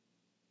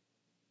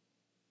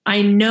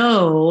 I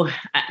know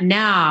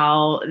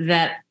now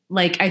that,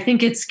 like, I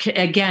think it's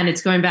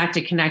going back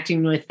to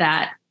connecting with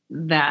that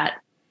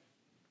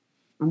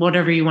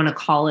whatever you want to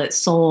call it,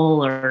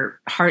 soul or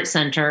heart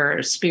center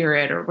or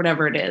spirit or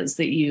whatever it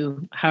is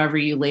however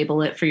you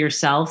label it for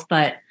yourself.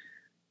 But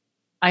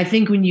I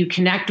think when you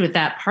connect with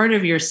that part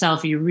of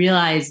yourself, you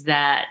realize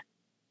that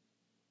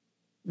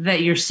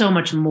you're so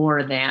much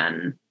more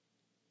than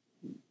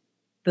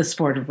the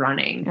sport of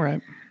running.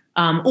 Right.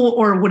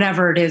 Or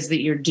whatever it is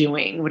that you're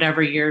doing,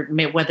 whether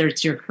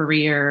it's your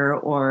career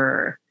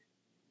or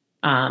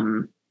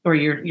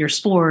your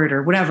sport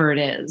or whatever it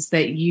is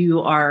that you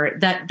are,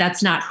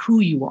 that's not who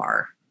you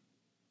are.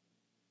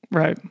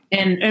 Right.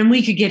 And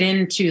we could get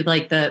into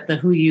like the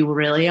who you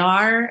really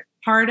are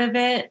part of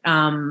it.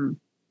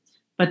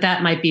 But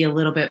that might be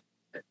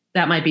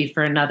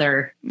for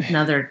another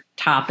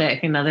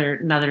topic,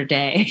 another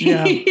day.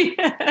 Yeah.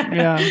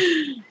 Yeah.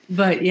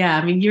 But yeah,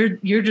 I mean,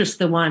 you're just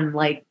the one,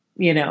 like,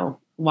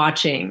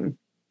 watching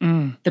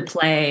the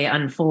play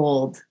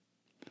unfold.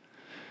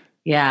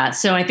 Yeah.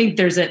 So I think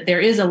there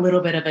is a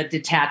little bit of a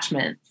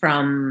detachment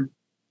from,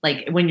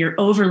 like, when you're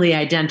overly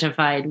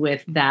identified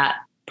with that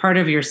part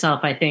of yourself.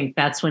 I think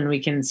that's when we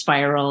can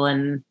spiral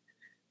and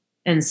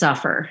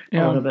suffer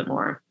a little bit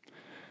more.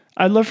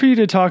 I'd love for you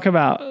to talk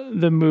about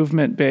the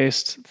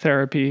movement-based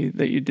therapy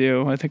that you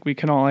do. I think we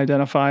can all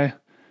identify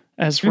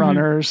as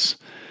runners,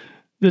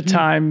 the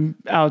time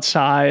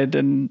outside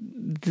and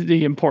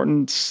the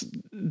importance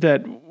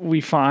that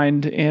we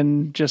find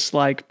in just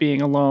like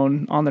being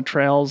alone on the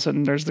trails.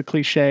 And there's the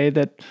cliche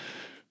that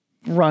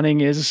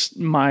running is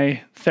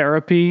my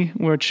therapy,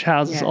 which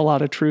has a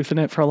lot of truth in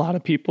it for a lot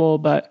of people.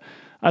 But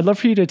I'd love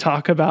for you to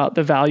talk about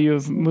the value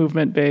of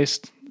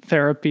movement-based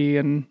therapy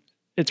and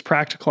its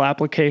practical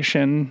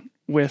application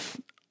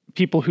with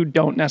people who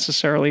don't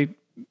necessarily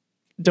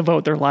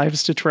devote their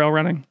lives to trail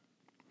running.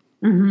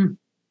 Mm-hmm.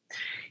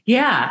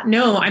 Yeah,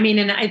 no, I mean,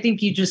 and I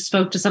think you just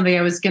spoke to something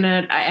I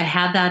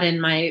had that in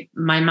my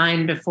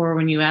mind before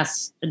when you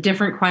asked a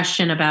different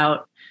question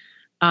about,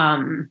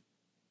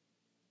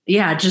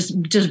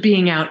 just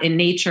being out in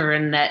nature.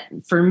 And that,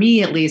 for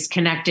me, at least,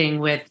 connecting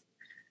with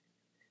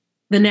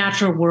the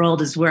natural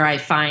world is where I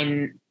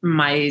find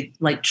my,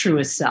 like,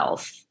 truest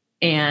self.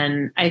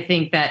 And I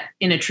think that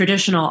in a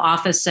traditional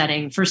office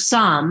setting, for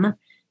some,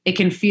 it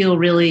can feel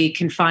really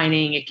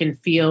confining. It can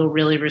feel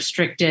really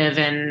restrictive,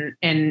 and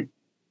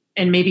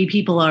maybe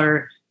people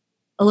are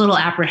a little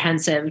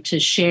apprehensive to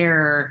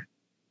share,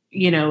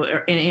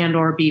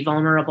 or be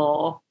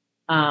vulnerable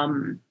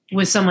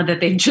with someone that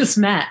they've just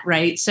met,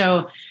 right?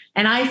 So,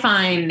 and I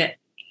find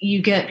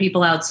you get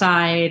people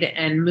outside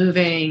and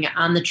moving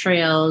on the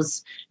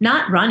trails,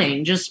 not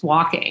running, just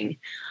walking,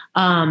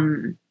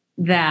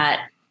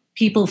 that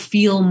people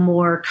feel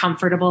more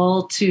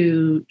comfortable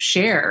to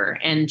share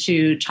and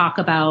to talk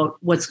about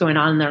what's going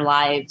on in their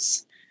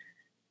lives.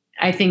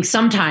 I think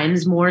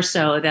sometimes more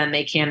so than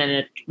they can in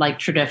a, like,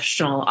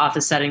 traditional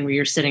office setting where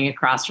you're sitting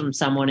across from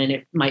someone and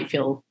it might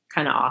feel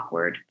kind of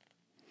awkward.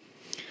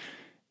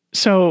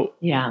 So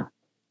yeah,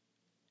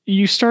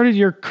 you started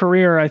your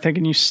career, I think,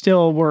 and you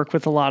still work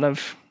with a lot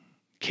of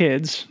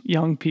kids,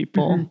 young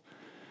people.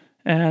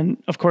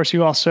 And of course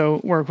you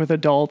also work with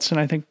adults and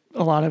I think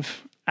a lot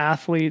of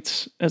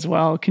athletes as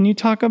well. Can you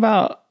talk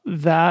about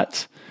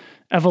that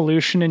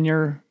evolution in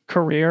your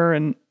career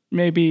and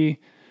maybe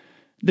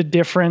the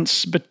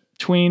difference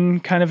between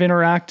kind of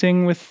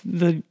interacting with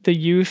the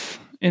youth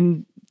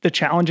and the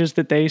challenges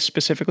that they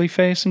specifically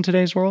face in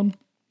today's world?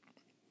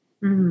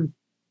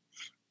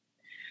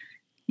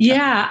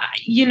 Yeah.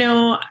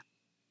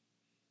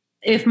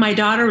 If my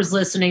daughter was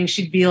listening,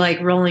 she'd be like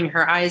rolling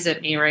her eyes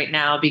at me right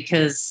now,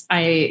 because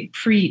I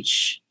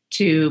preach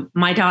to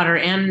my daughter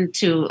and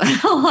to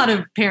a lot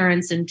of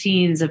parents and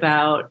teens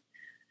about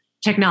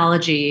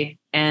technology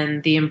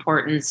and the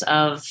importance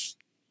of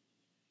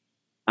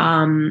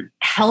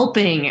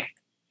helping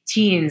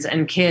teens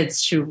and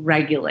kids to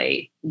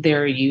regulate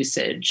their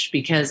usage,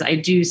 because I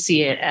do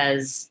see it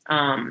as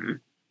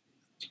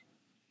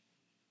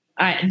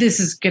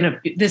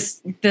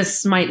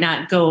this might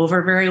not go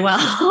over very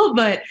well,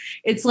 but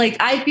it's like,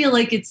 I feel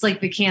like it's like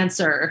the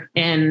cancer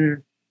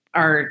in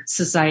our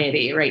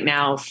society right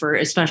now,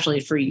 especially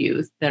for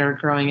youth that are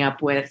growing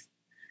up with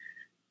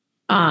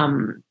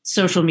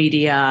social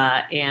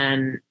media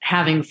and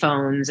having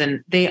phones,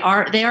 and they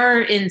are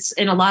in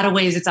a lot of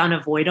ways it's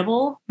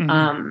unavoidable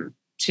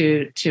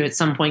to at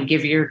some point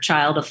give your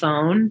child a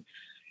phone.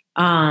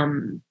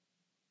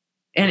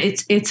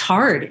 it's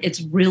hard.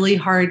 It's really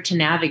hard to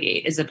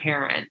navigate as a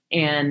parent.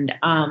 And,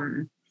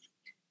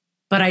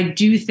 but I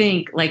do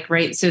think like,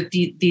 right. So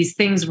these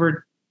things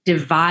were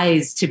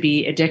devised to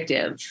be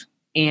addictive,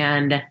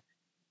 and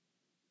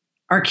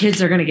our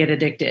kids are going to get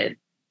addicted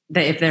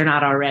if they're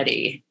not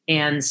already.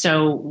 And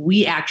so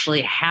we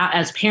actually have,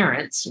 as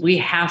parents, we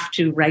have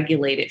to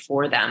regulate it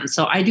for them.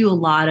 So I do a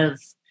lot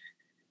of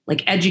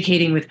like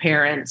educating with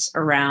parents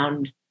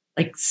around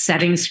like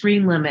setting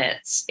screen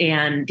limits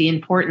and the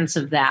importance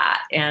of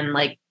that, and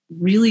like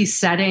really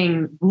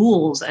setting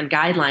rules and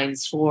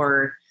guidelines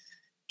for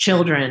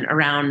children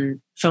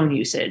around phone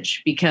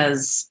usage,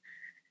 because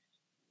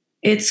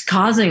it's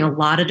causing a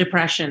lot of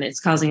depression. It's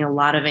causing a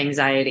lot of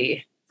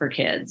anxiety for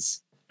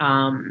kids.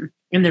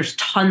 And there's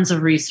tons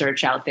of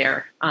research out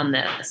there on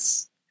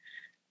this.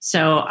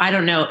 So I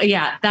don't know.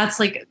 Yeah, that's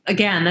like,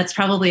 again, that's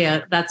probably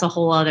that's a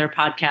whole other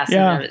podcast in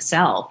and of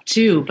itself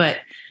too. But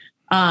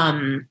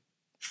I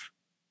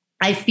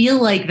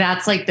feel like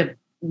that's like the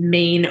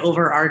main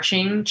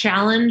overarching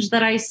challenge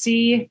that I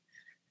see.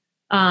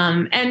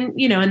 And,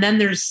 you know, and then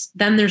there's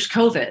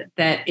COVID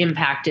that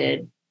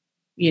impacted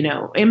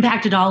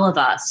all of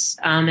us.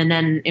 And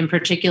then in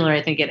particular,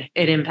 I think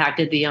it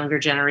impacted the younger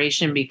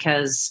generation,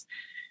 because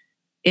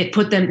it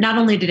put them, not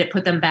only did it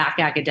put them back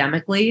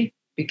academically,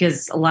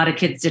 because a lot of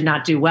kids did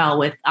not do well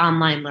with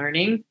online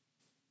learning.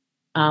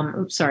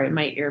 Oops, sorry,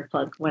 my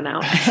earplug went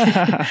out.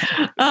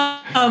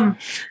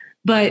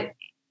 But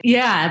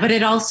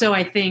it also,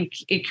 I think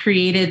it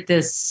created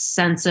this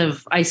sense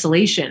of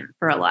isolation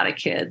for a lot of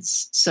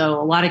kids. So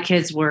a lot of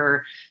kids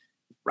were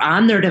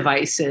on their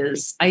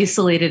devices,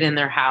 isolated in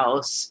their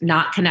house,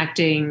 not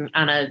connecting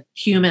on a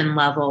human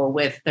level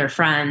with their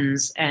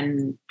friends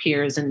and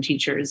peers and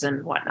teachers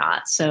and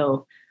whatnot.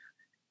 So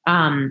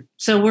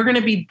we're going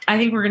to be, I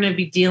think we're going to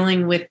be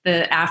dealing with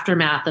the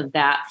aftermath of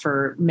that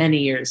for many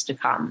years to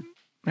come.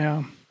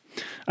 Yeah.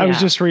 I was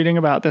just reading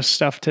about this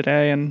stuff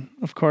today, and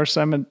of course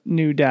I'm a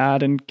new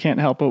dad and can't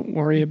help but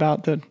worry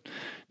about the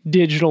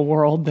digital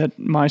world that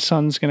my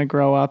son's going to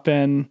grow up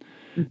in.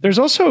 Mm-hmm. There's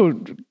also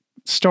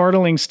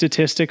startling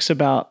statistics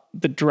about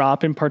the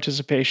drop in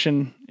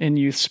participation in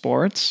youth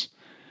sports.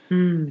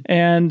 Mm.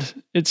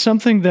 And it's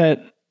something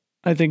that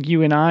I think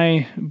you and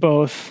I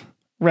both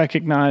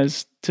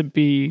recognize to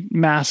be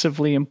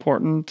massively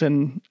important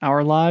in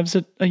our lives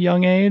at a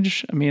young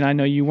age. I mean, I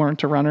know you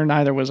weren't a runner,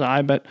 neither was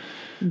I, but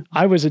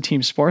I was a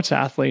team sports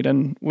athlete.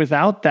 And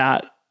without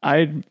that,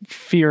 I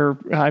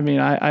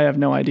have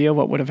no idea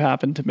what would have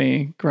happened to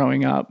me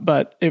growing up,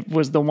 but it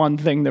was the one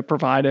thing that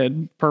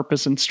provided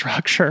purpose and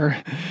structure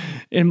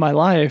in my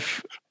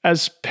life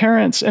as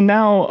parents. And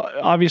now,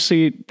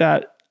 obviously,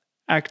 that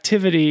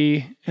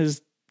activity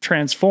has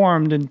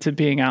transformed into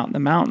being out in the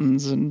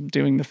mountains and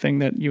doing the thing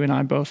that you and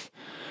I both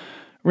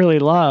really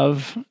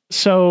love.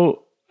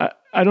 So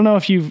I don't know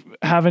if you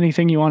have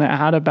anything you want to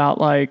add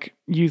about like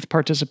youth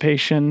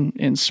participation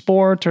in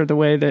sport, or the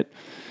way that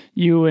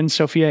you and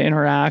Sophia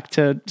interact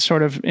to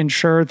sort of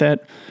ensure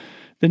that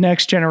the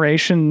next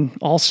generation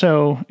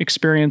also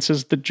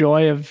experiences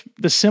the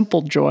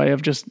simple joy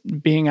of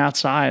just being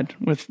outside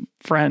with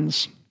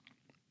friends.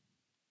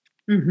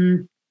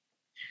 Mm-hmm.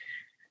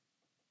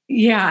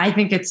 Yeah, I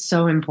think it's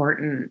so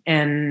important.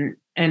 And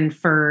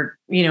for,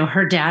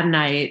 her dad and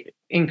I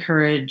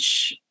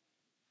encourage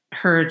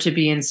her to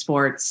be in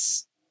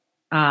sports.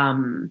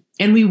 And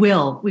we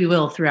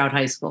will throughout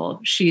high school.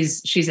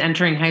 She's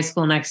entering high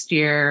school next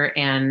year,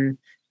 and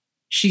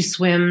she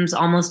swims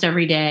almost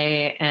every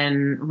day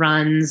and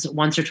runs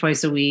once or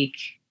twice a week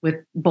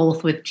with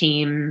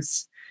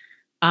teams.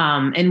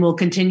 And we'll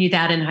continue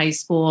that in high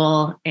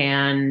school.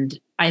 And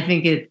I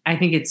think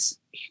it's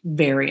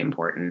very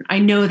important. I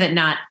know that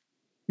not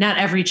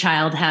every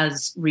child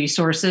has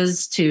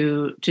resources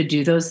to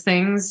do those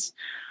things.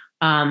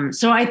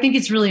 So I think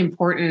it's really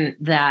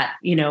important that,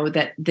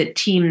 that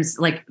teams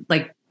like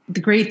the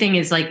great thing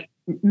is like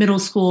middle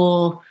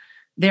school,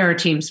 there are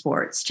team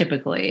sports,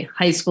 typically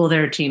high school,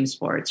 there are team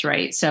sports.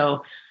 Right.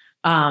 So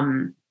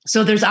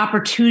there's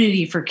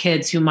opportunity for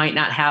kids who might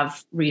not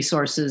have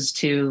resources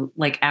to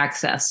like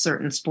access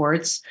certain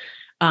sports.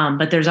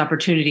 But there's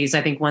opportunities,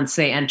 I think, once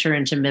they enter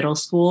into middle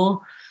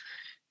school.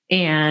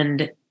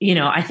 And,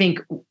 I think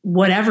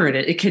whatever it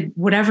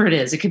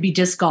is, it could be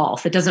disc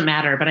golf. It doesn't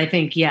matter. But I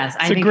think, yes,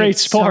 I think it's a great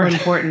sport. So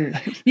important.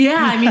 Yeah.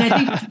 I mean, I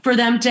think for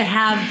them to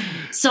have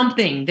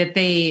something that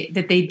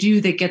they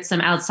do that gets them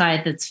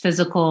outside, that's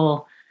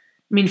physical.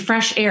 I mean,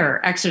 fresh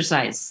air,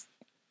 exercise,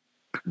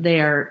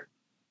 they're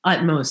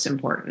utmost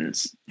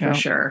importance for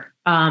sure.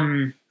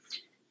 I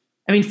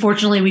mean,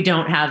 fortunately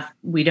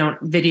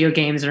video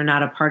games are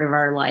not a part of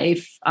our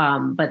life.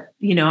 But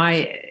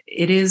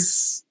it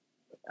is,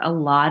 a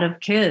lot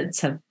of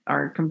kids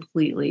are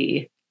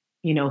completely,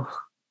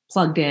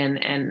 plugged in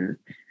and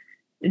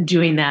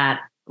doing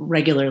that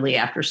regularly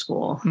after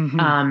school.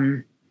 Mm-hmm.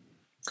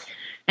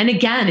 And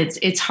again,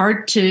 it's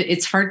hard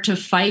to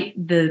fight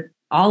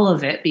all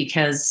of it,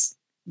 because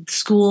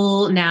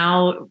school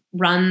now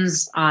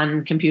runs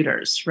on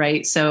computers,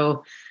 right?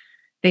 So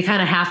they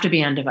kind of have to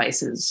be on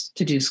devices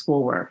to do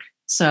schoolwork.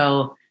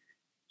 So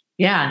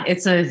yeah,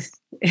 it's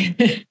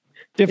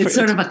it's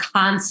sort of a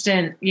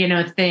constant,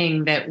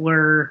 thing that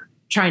we're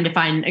trying to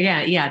find,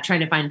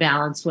 trying to find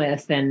balance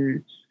with.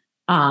 And,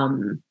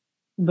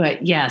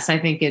 but yes, I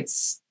think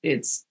it's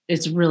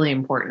really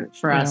important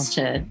for us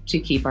to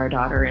keep our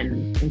daughter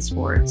in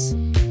sports.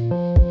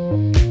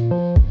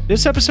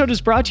 This episode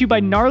is brought to you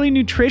by Gnarly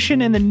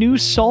Nutrition and the new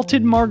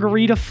salted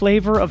margarita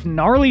flavor of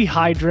Gnarly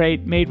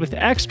Hydrate, made with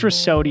extra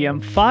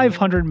sodium,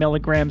 500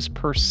 milligrams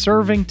per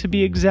serving to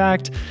be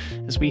exact.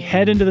 As we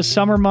head into the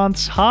summer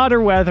months,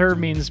 hotter weather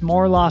means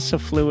more loss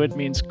of fluid,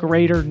 means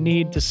greater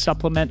need to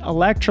supplement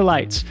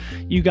electrolytes.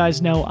 You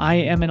guys know I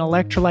am an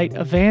electrolyte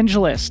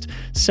evangelist.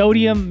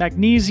 Sodium,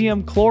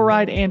 magnesium,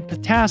 chloride, and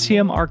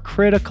potassium are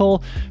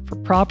critical for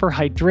proper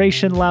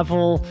hydration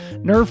level,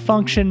 nerve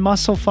function,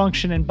 muscle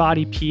function, and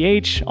body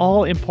pH.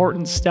 All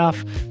important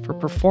stuff for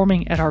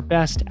performing at our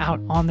best out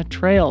on the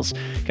trails.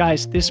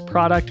 Guys, this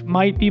product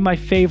might be my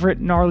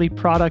favorite Gnarly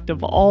product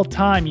of all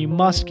time. You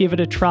must give it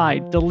a try.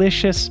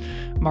 Delicious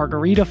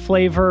margarita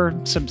flavor,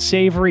 some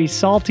savory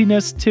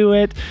saltiness to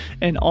it,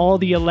 and all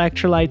the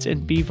electrolytes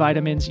and B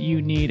vitamins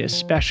you need,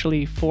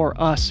 especially for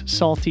us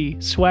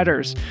salty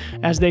sweaters.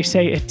 As they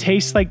say, it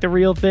tastes like the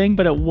real thing,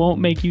 but it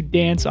won't make you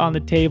dance on the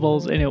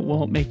tables and it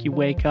won't make you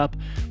wake up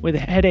with a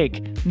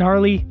headache.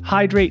 Gnarly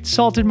Hydrate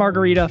Salted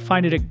Margarita.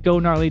 Find it at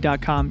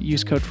GoGnarly.com.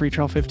 Use code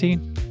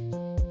FreeTrail15.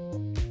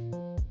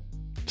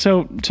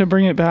 So to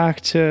bring it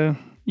back to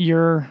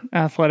your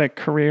athletic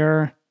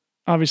career,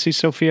 obviously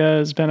Sophia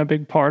has been a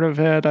big part of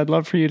it. I'd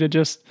love for you to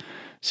just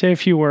say a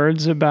few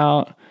words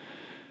about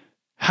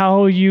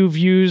how you've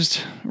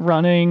used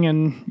running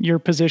and your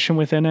position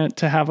within it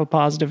to have a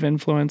positive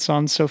influence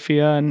on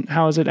Sophia, and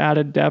how has it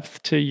added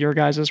depth to your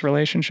guys'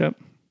 relationship?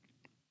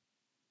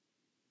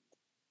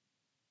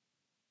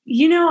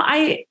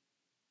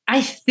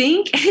 I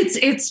think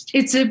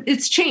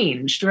it's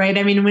changed, right?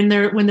 I mean, when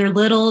they're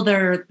little,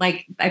 they're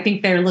like, I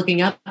think they're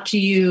looking up to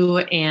you,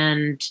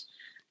 and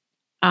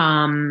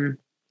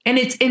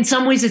it's, in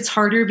some ways it's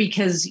harder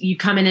because you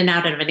come in and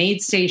out of an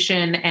aid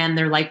station and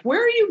they're like, where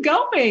are you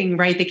going?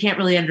 Right. They can't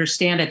really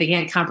understand it. They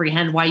can't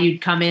comprehend why you'd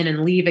come in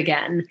and leave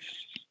again.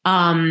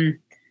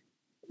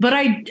 But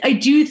I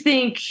do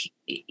think,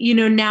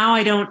 now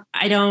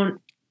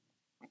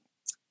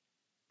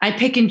I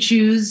pick and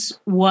choose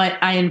what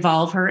I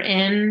involve her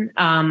in,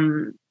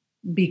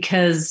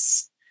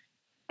 because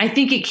I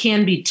think it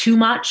can be too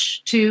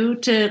much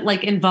to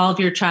like involve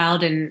your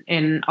child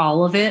in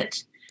all of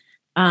it.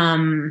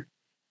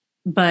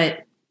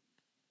 But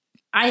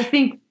I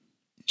think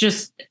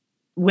just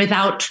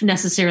without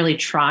necessarily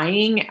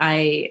trying,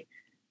 I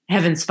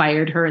have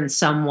inspired her in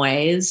some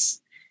ways.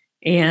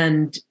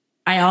 And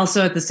I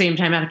also at the same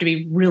time have to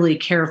be really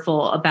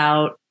careful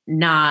about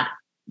not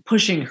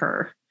pushing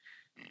her.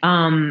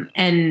 And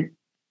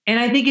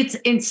I think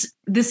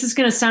this is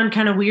going to sound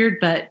kind of weird,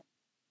 but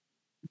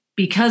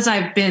because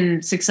I've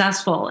been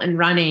successful in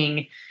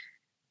running,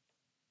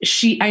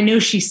 I know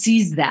she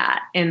sees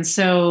that. And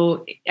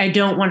so I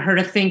don't want her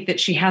to think that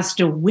she has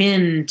to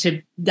win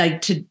to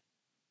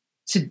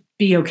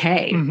be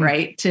okay. Mm-hmm.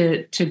 Right.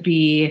 To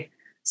be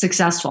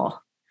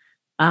successful.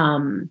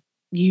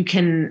 You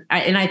can,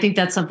 and I think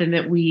that's something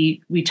that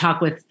we talk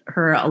with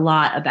her a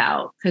lot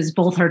about, because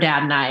both her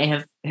dad and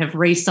I have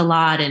raced a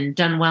lot and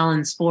done well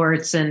in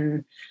sports,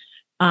 and,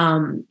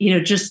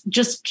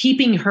 just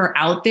keeping her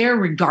out there,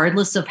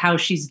 regardless of how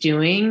she's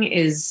doing,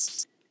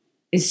 is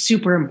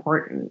super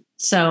important.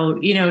 So,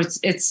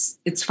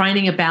 it's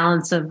finding a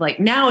balance of like,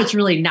 now it's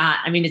really not,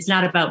 I mean, it's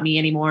not about me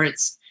anymore.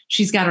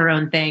 She's got her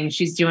own thing.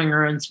 She's doing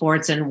her own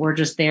sports, and we're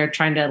just there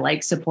trying to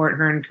like support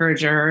her,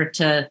 encourage her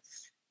to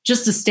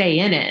stay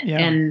in it. Yeah.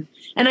 And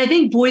I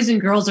think boys and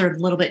girls are a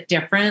little bit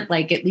different.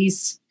 Like, at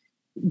least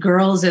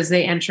girls, as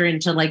they enter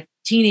into like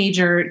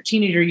teenager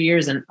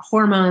years and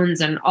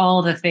hormones and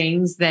all the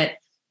things, that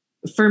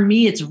for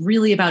me, it's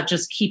really about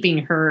just keeping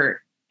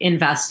her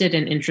invested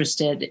and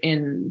interested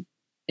in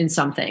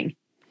something.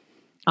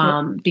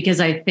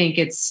 Because I think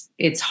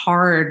it's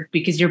hard,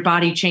 because their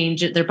body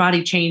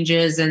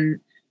changes, and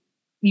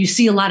you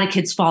see a lot of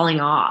kids falling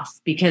off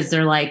because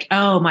they're like,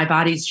 oh, my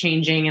body's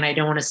changing and I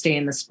don't want to stay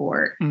in the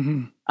sport.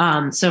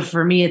 Mm-hmm. So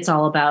for me, it's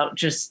all about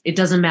just, it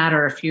doesn't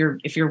matter if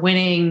you're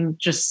winning,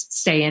 just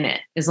stay in it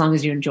as long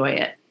as you enjoy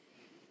it.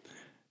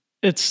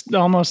 It's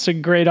almost a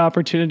great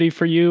opportunity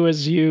for you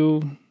as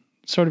you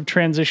sort of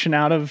transition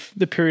out of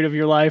the period of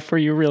your life where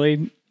you're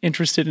really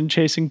interested in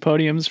chasing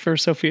podiums, for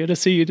Sophia to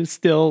see you to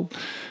still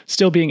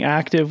being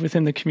active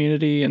within the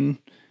community and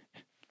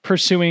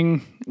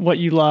pursuing what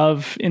you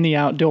love in the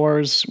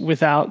outdoors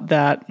without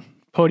that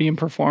podium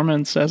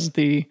performance as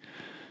the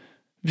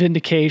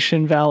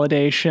vindication,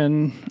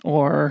 validation,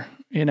 or,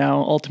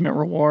 ultimate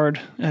reward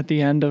at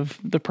the end of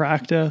the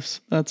practice.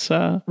 That's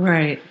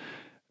right.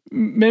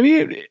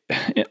 Maybe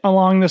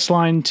along this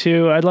line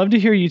too, I'd love to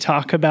hear you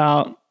talk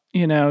about,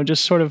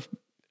 just sort of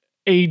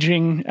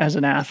aging as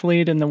an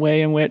athlete and the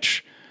way in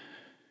which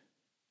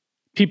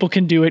people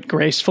can do it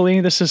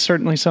gracefully. This is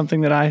certainly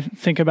something that I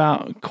think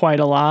about quite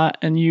a lot.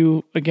 And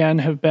you, again,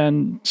 have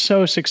been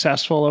so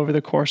successful over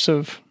the course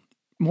of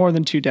more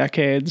than 2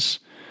 decades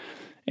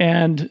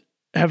and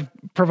have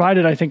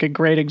provided, I think, a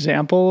great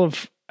example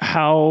of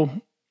how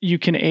you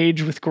can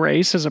age with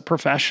grace as a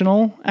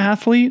professional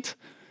athlete.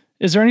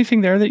 Is there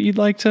anything there that you'd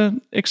like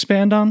to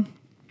expand on?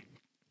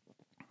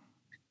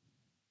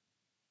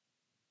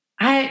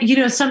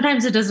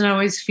 Sometimes it doesn't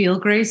always feel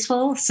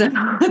graceful. So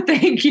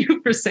thank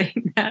you for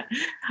saying that.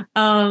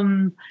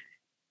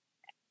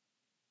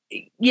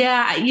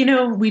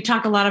 We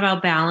talk a lot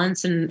about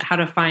balance and how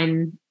to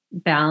find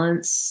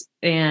balance.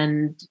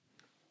 And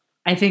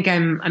I think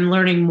I'm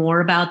learning more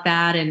about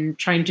that and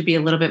trying to be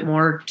a little bit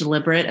more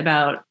deliberate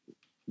about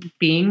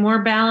being more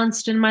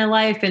balanced in my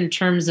life in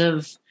terms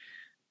of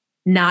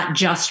not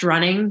just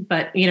running,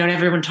 but, and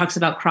everyone talks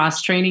about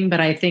cross training, but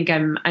I think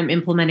I'm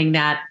implementing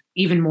that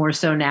even more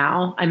so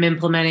now. I'm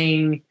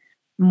implementing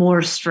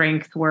more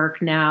strength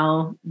work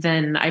now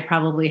than I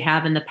probably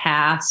have in the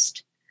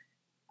past.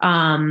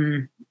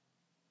 And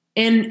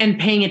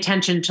paying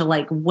attention to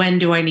like, when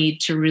do I need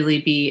to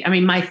really be,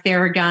 my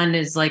Theragun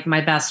is like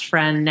my best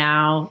friend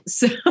now.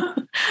 So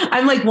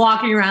I'm like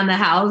walking around the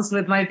house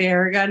with my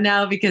Theragun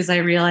now because I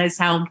realize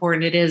how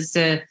important it is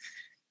to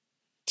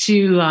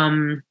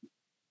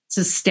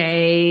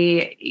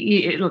stay,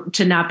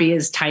 to not be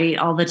as tight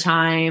all the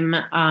time.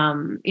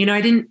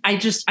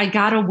 I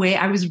got away.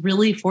 I was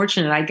really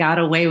fortunate. I got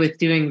away with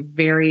doing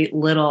very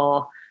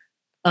little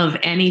of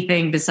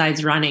anything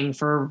besides running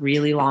for a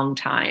really long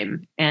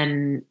time.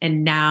 And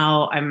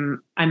now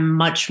I'm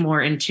much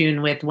more in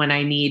tune with when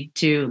I need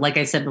to, like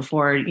I said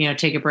before,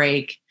 take a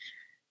break,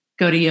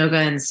 go to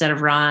yoga instead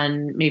of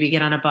run, maybe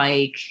get on a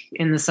bike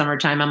in the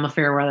summertime. I'm a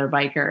fair weather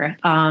biker.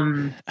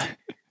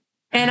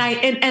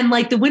 And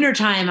like the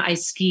wintertime, I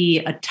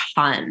ski a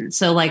ton.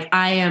 So like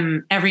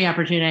every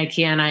opportunity I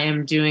can, I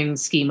am doing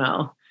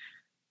skimo.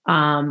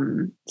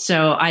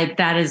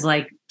 That is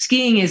like,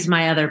 skiing is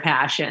my other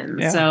passion.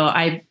 Yeah. So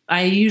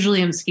I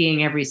usually am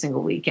skiing every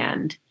single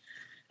weekend.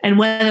 And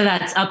whether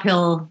that's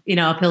uphill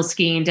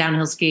skiing,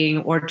 downhill skiing,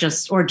 or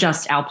just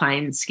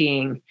alpine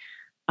skiing.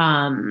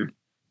 And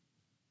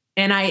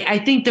I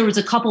think there was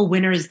a couple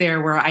winters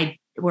there where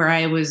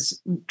I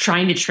was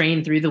trying to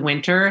train through the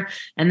winter,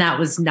 and that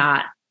was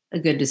not a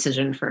good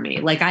decision for me.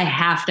 Like I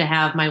have to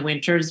have my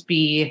winters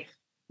be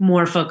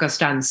more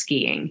focused on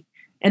skiing,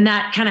 and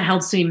that kind of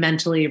helps me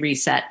mentally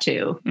reset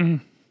too.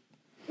 Mm.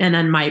 And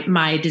then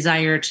my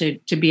desire to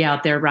be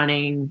out there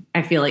running,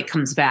 I feel like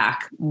comes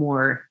back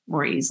more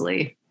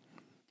easily.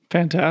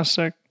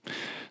 Fantastic.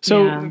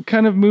 So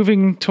kind of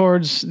moving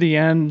towards the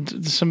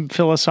end, some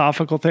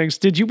philosophical things.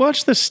 Did you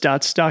watch the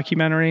Stutz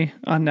documentary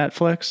on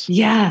Netflix?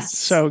 Yes.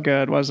 So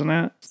good, wasn't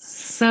it?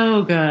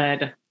 So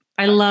good.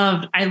 I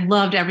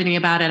loved everything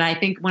about it. I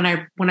think when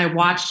I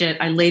watched it,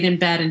 I laid in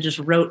bed and just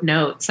wrote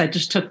notes. I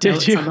just took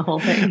notes on the whole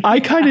thing. I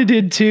kind of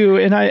did too.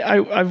 And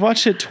I've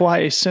watched it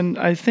twice. And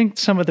I think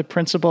some of the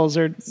principles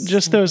are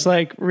just those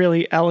like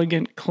really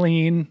elegant,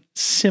 clean,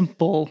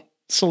 simple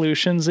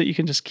solutions that you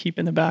can just keep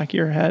in the back of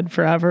your head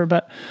forever.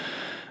 But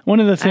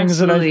one of the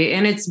things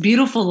and it's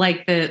beautiful,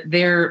 like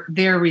their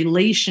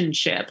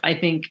relationship, I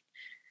think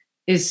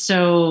is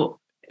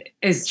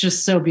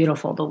just so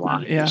beautiful to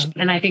watch. Yeah.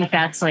 And I think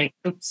that's like,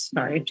 oops,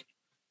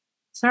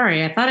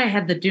 sorry. I thought I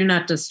had the do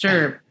not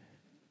disturb.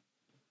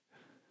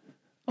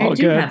 I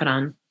do have it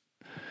on.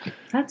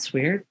 That's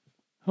weird.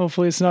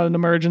 Hopefully it's not an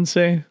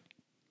emergency.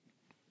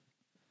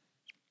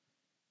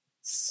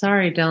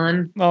 Sorry,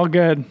 Dylan. All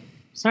good.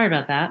 Sorry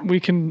about that. We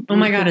can. Oh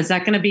my God, is that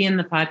going to be in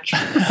the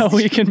podcast?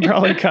 We can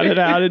probably cut it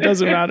out. It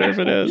doesn't matter if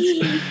it is.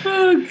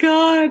 Oh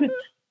God.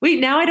 Wait,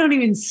 now I don't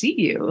even see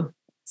you.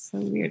 So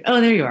weird.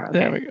 Oh, there you are. Okay.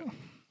 There we go.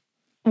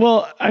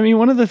 Well,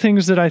 one of the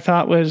things that I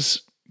thought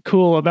was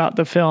cool about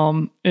the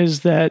film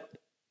is that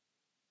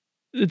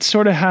it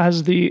sort of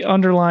has the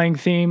underlying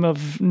theme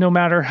of no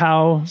matter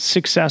how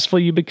successful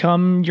you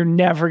become, you're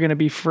never going to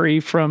be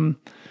free from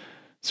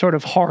sort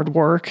of hard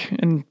work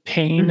and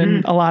pain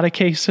in a lot of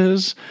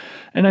cases.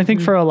 And I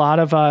think for a lot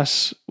of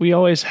us, we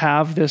always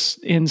have this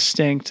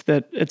instinct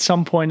that at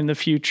some point in the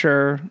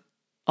future,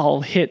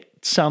 I'll hit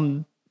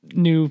some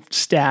new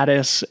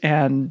status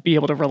and be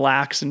able to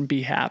relax and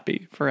be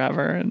happy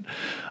forever. And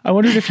I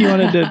wondered if you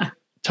wanted to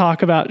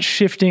talk about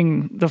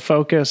shifting the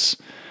focus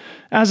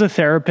as a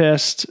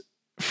therapist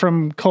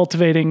from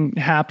cultivating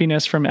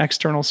happiness from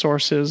external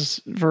sources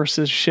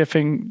versus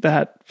shifting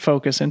that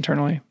focus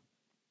internally.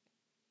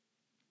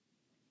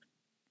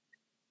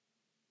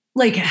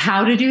 Like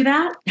how to do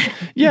that?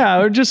 Yeah.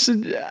 Or just,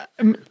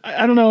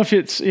 I don't know if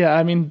it's,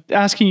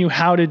 asking you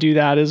how to do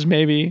that is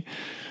maybe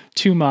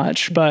too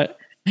much, but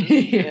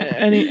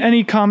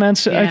any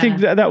comments? Yeah. I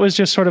think that was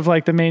just sort of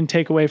like the main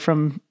takeaway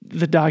from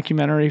the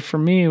documentary for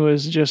me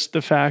was just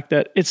the fact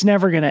that it's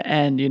never going to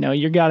end.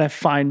 You got to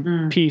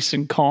find peace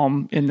and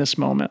calm in this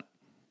moment.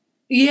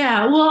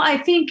 Yeah. Well, I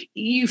think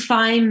you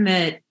find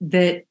that,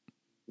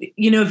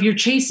 if you're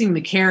chasing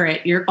the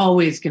carrot, you're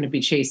always going to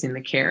be chasing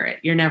the carrot.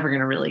 You're never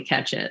going to really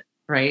catch it.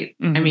 Right.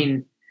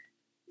 Mm-hmm.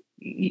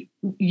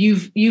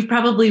 You've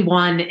probably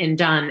won and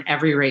done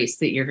every race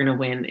that you're going to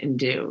win and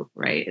do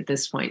right at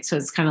this point. So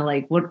it's kind of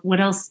like, what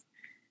else?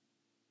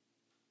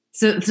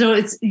 So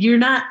you're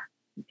not,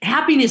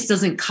 happiness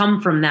doesn't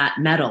come from that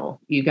medal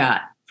you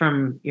got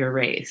from your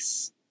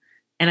race.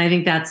 And I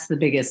think that's the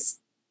biggest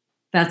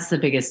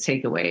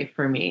takeaway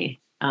for me.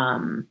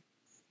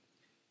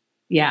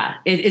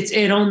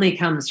 It only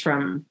comes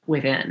from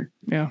within.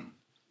 Yeah.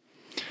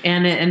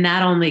 And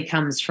that only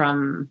comes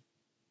from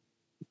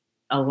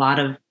a lot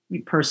of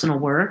personal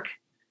work.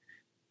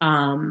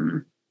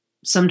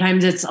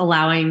 Sometimes it's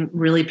allowing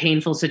really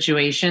painful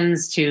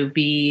situations to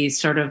be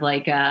sort of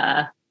like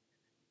a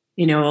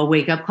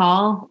wake up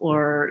call,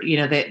 or,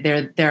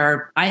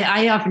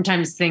 I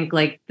oftentimes think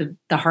like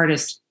the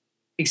hardest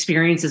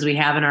experiences we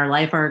have in our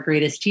life are our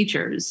greatest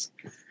teachers.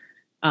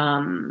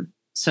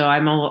 So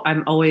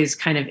I'm always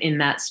kind of in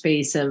that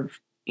space of,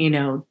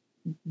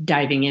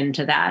 diving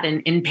into that,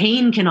 and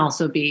pain can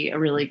also be a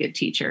really good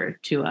teacher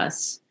to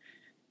us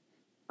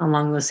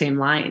along those same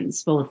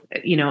lines, both,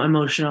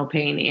 emotional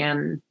pain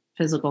and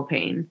physical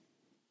pain.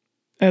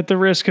 At the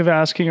risk of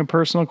asking a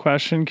personal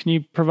question, can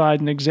you provide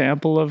an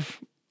example of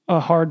a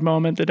hard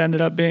moment that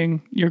ended up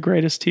being your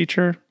greatest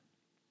teacher?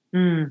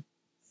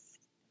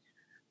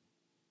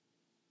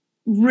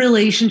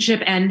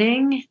 Relationship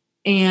ending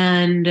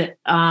and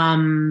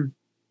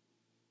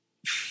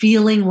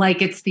feeling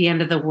like it's the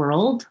end of the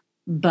world,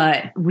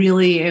 but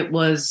really it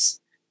was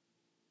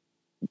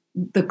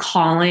the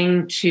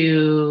calling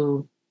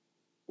to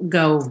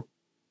go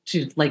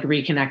to like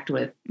reconnect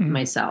with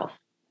myself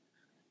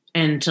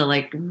and to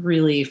like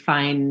really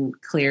find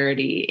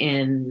clarity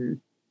in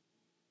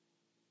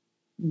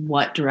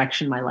what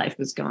direction my life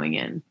was going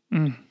in.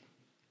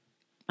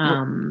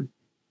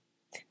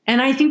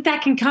 And I think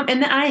that can come.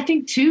 And I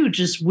think too,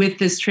 just with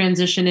this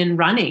transition in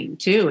running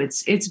too,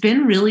 it's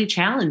been really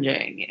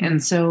challenging.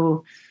 And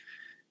so,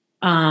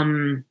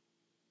 but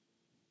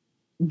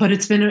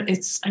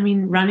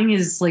running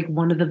is like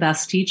one of the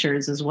best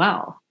teachers as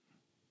well.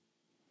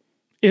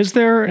 Is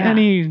there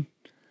any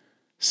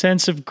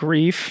sense of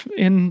grief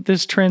in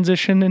this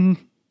transition in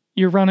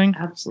your running?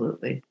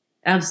 Absolutely.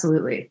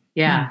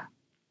 Yeah.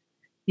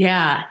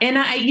 Yeah. And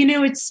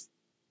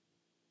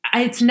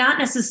it's not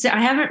necessary.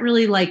 I haven't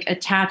really like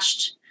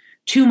attached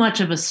too much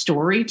of a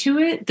story to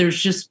it. There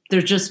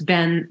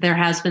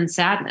has been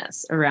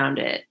sadness around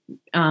it,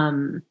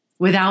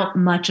 without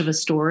much of a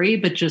story,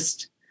 but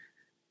just,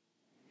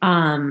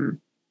 yeah.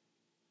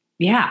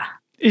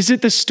 Is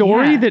it the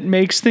story that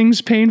makes things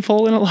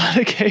painful in a lot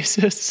of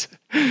cases?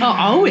 Oh,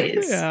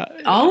 always.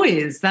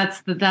 Always.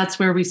 That's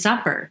where we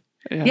suffer.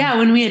 Yeah.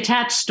 When we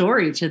attach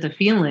story to the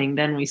feeling,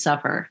 then we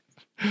suffer.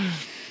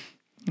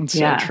 It's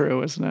so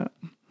true, isn't it?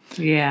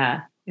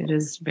 Yeah, it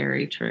is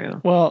very true.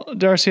 Well,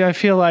 Darcy, I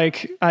feel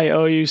like I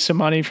owe you some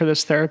money for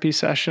this therapy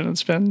session.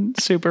 It's been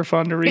super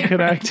fun to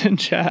reconnect and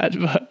chat,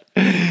 but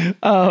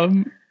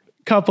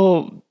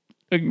couple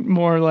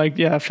more like,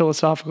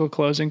 philosophical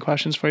closing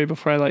questions for you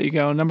before I let you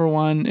go. Number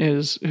one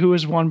is, who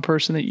is one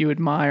person that you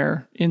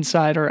admire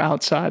inside or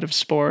outside of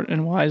sport,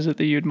 and why is it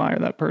that you admire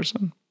that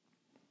person?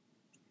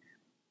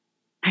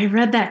 I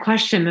read that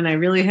question and I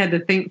really had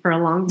to think for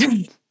a long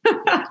time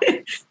about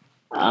it.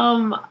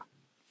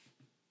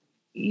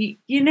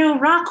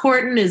 Rock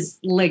Horton is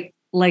like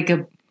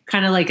a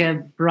kind of like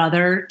a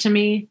brother to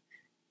me.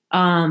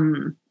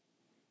 So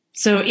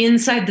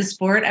inside the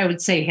sport, I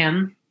would say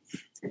him.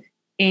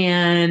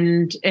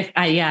 And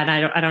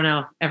I don't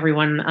know,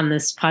 everyone on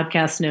this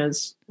podcast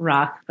knows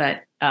Rock,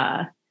 but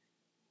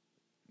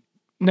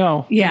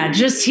no. Yeah,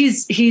 just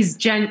his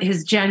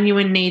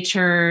genuine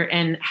nature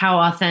and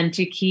how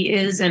authentic he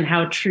is and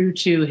how true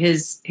to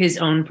his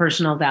own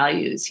personal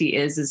values he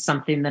is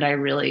something that I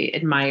really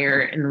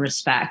admire and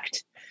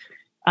respect.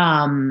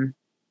 And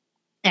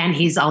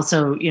he's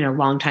also,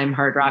 longtime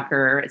hard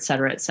rocker, et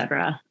cetera, et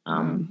cetera.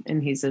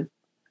 And he's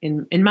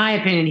in my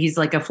opinion, he's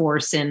like a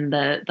force in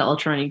the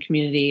ultra running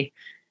community.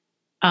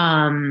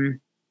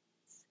 And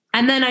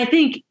then I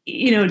think,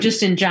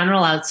 just in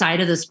general,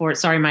 outside of the sport,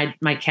 sorry,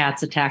 my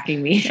cat's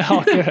attacking me.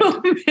 Oh,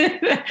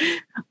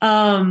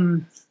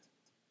 good.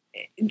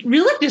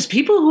 Really just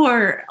people who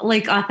are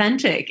like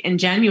authentic and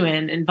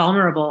genuine and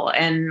vulnerable.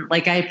 And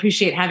like, I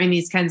appreciate having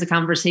these kinds of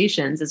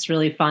conversations. It's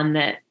really fun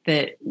that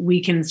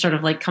we can sort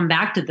of like come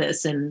back to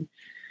this. And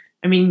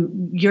I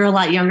mean, you're a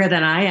lot younger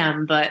than I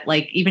am, but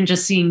like, even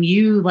just seeing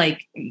you,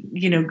 like,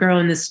 grow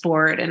in this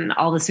sport and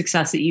all the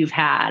success that you've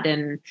had,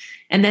 and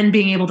then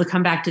being able to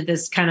come back to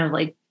this kind of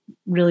like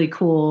really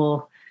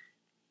cool,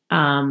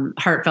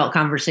 heartfelt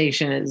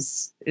conversation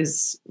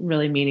is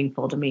really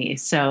meaningful to me.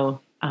 So,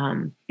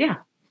 yeah.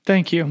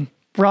 Thank you.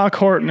 Rock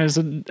Horton is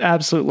an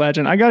absolute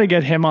legend. I got to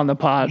get him on the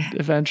pod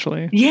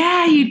eventually.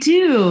 Yeah, you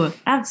do.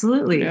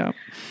 Absolutely. Yeah.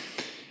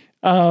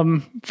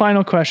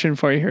 Final question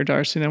for you here,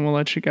 Darcy, then we'll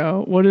let you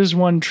go. What is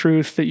one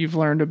truth that you've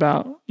learned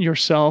about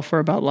yourself or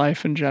about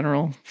life in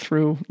general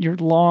through your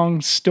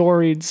long,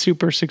 storied,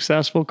 super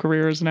successful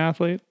career as an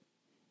athlete?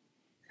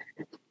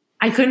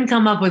 I couldn't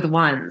come up with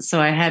one,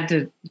 so I had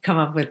to come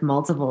up with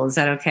multiple. Is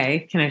that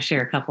okay? Can I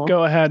share a couple?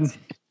 Go ahead.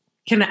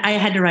 I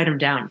had to write them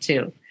down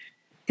too,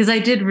 because I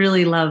did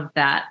really love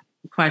that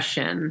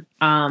question.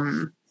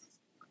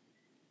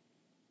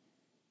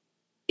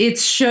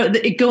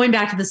 going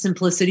back to the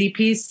simplicity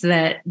piece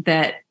that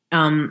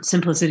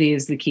simplicity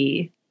is the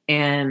key.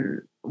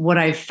 And what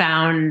I've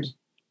found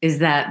is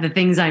that the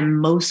things I'm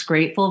most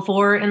grateful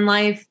for in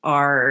life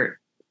are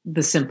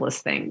the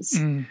simplest things.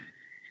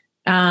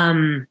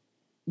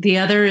 The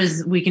other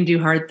is we can do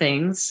hard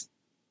things.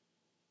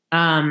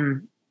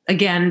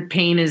 Again,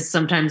 pain is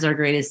sometimes our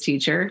greatest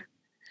teacher,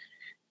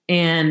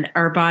 and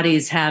our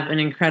bodies have an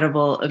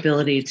incredible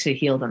ability to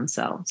heal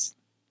themselves.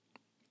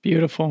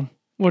 Beautiful.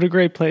 What a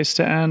great place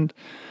to end.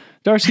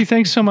 Darcy,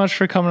 thanks so much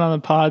for coming on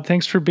the pod.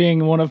 Thanks for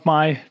being one of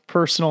my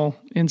personal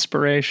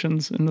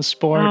inspirations in the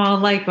sport. Oh,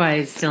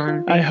 likewise,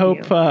 Dylan. I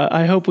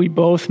hope we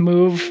both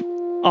move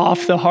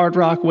off the hard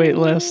rock wait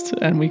list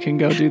and we can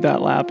go do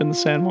that lap in the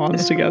San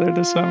Juans together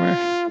this summer.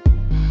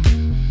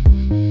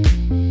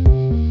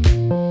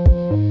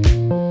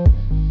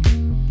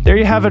 There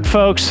you have it,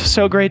 folks.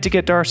 So great to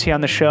get Darcy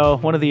on the show,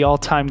 one of the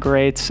all-time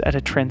greats at a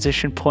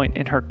transition point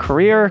in her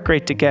career.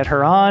 Great to get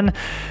her on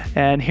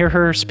and hear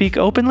her speak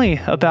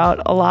openly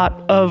about a lot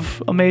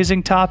of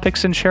amazing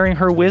topics and sharing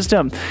her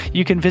wisdom.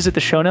 You can visit the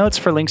show notes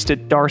for links to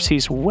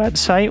Darcy's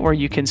website, where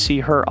you can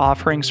see her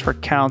offerings for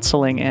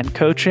counseling and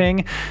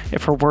coaching.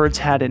 If her words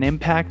had an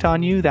impact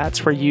on you,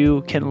 that's where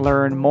you can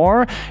learn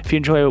more. If you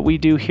enjoy what we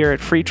do here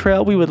at Free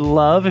Trail, we would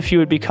love if you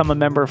would become a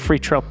member of Free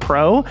Trail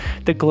Pro,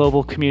 the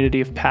global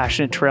community of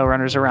passionate trail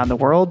runners around the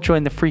world.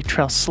 Join the Free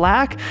Trail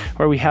Slack,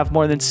 where we have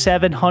more than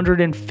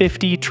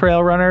 750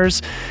 trail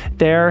runners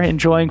there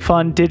enjoying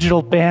fun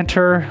digital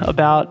banter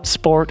about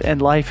sport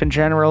and life in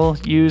general.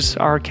 Use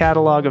our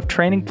catalog of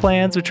training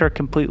plans, which are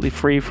completely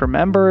free for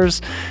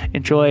members.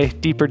 Enjoy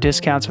deeper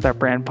discounts with our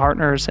brand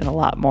partners and a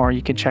lot more.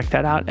 You can check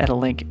that out at a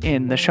link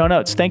in the show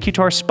notes. Thank you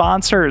to our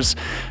sponsors,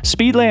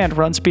 Speedland.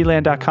 Run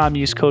speedland.com.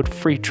 Use code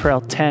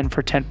FreeTrail10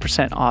 for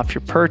 10% off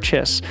your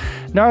purchase.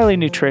 Gnarly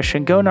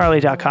Nutrition. Go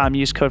gnarly.com.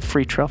 Use code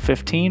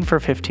FreeTrail15 for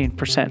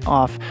 15%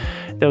 off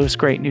those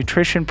great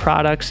nutrition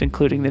products,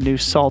 including the new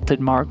salted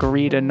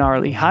margarita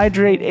Gnarly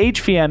Hydrate,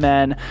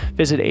 HVMN.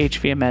 Visit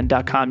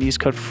hvmn.com. Use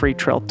code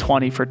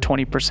FreeTrail20 for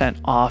 20%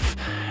 off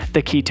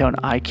the Ketone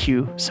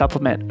IQ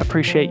supplement.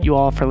 Appreciate you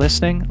all for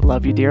listening.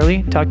 Love you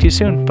dearly. Talk to you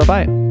soon.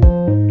 Bye-bye.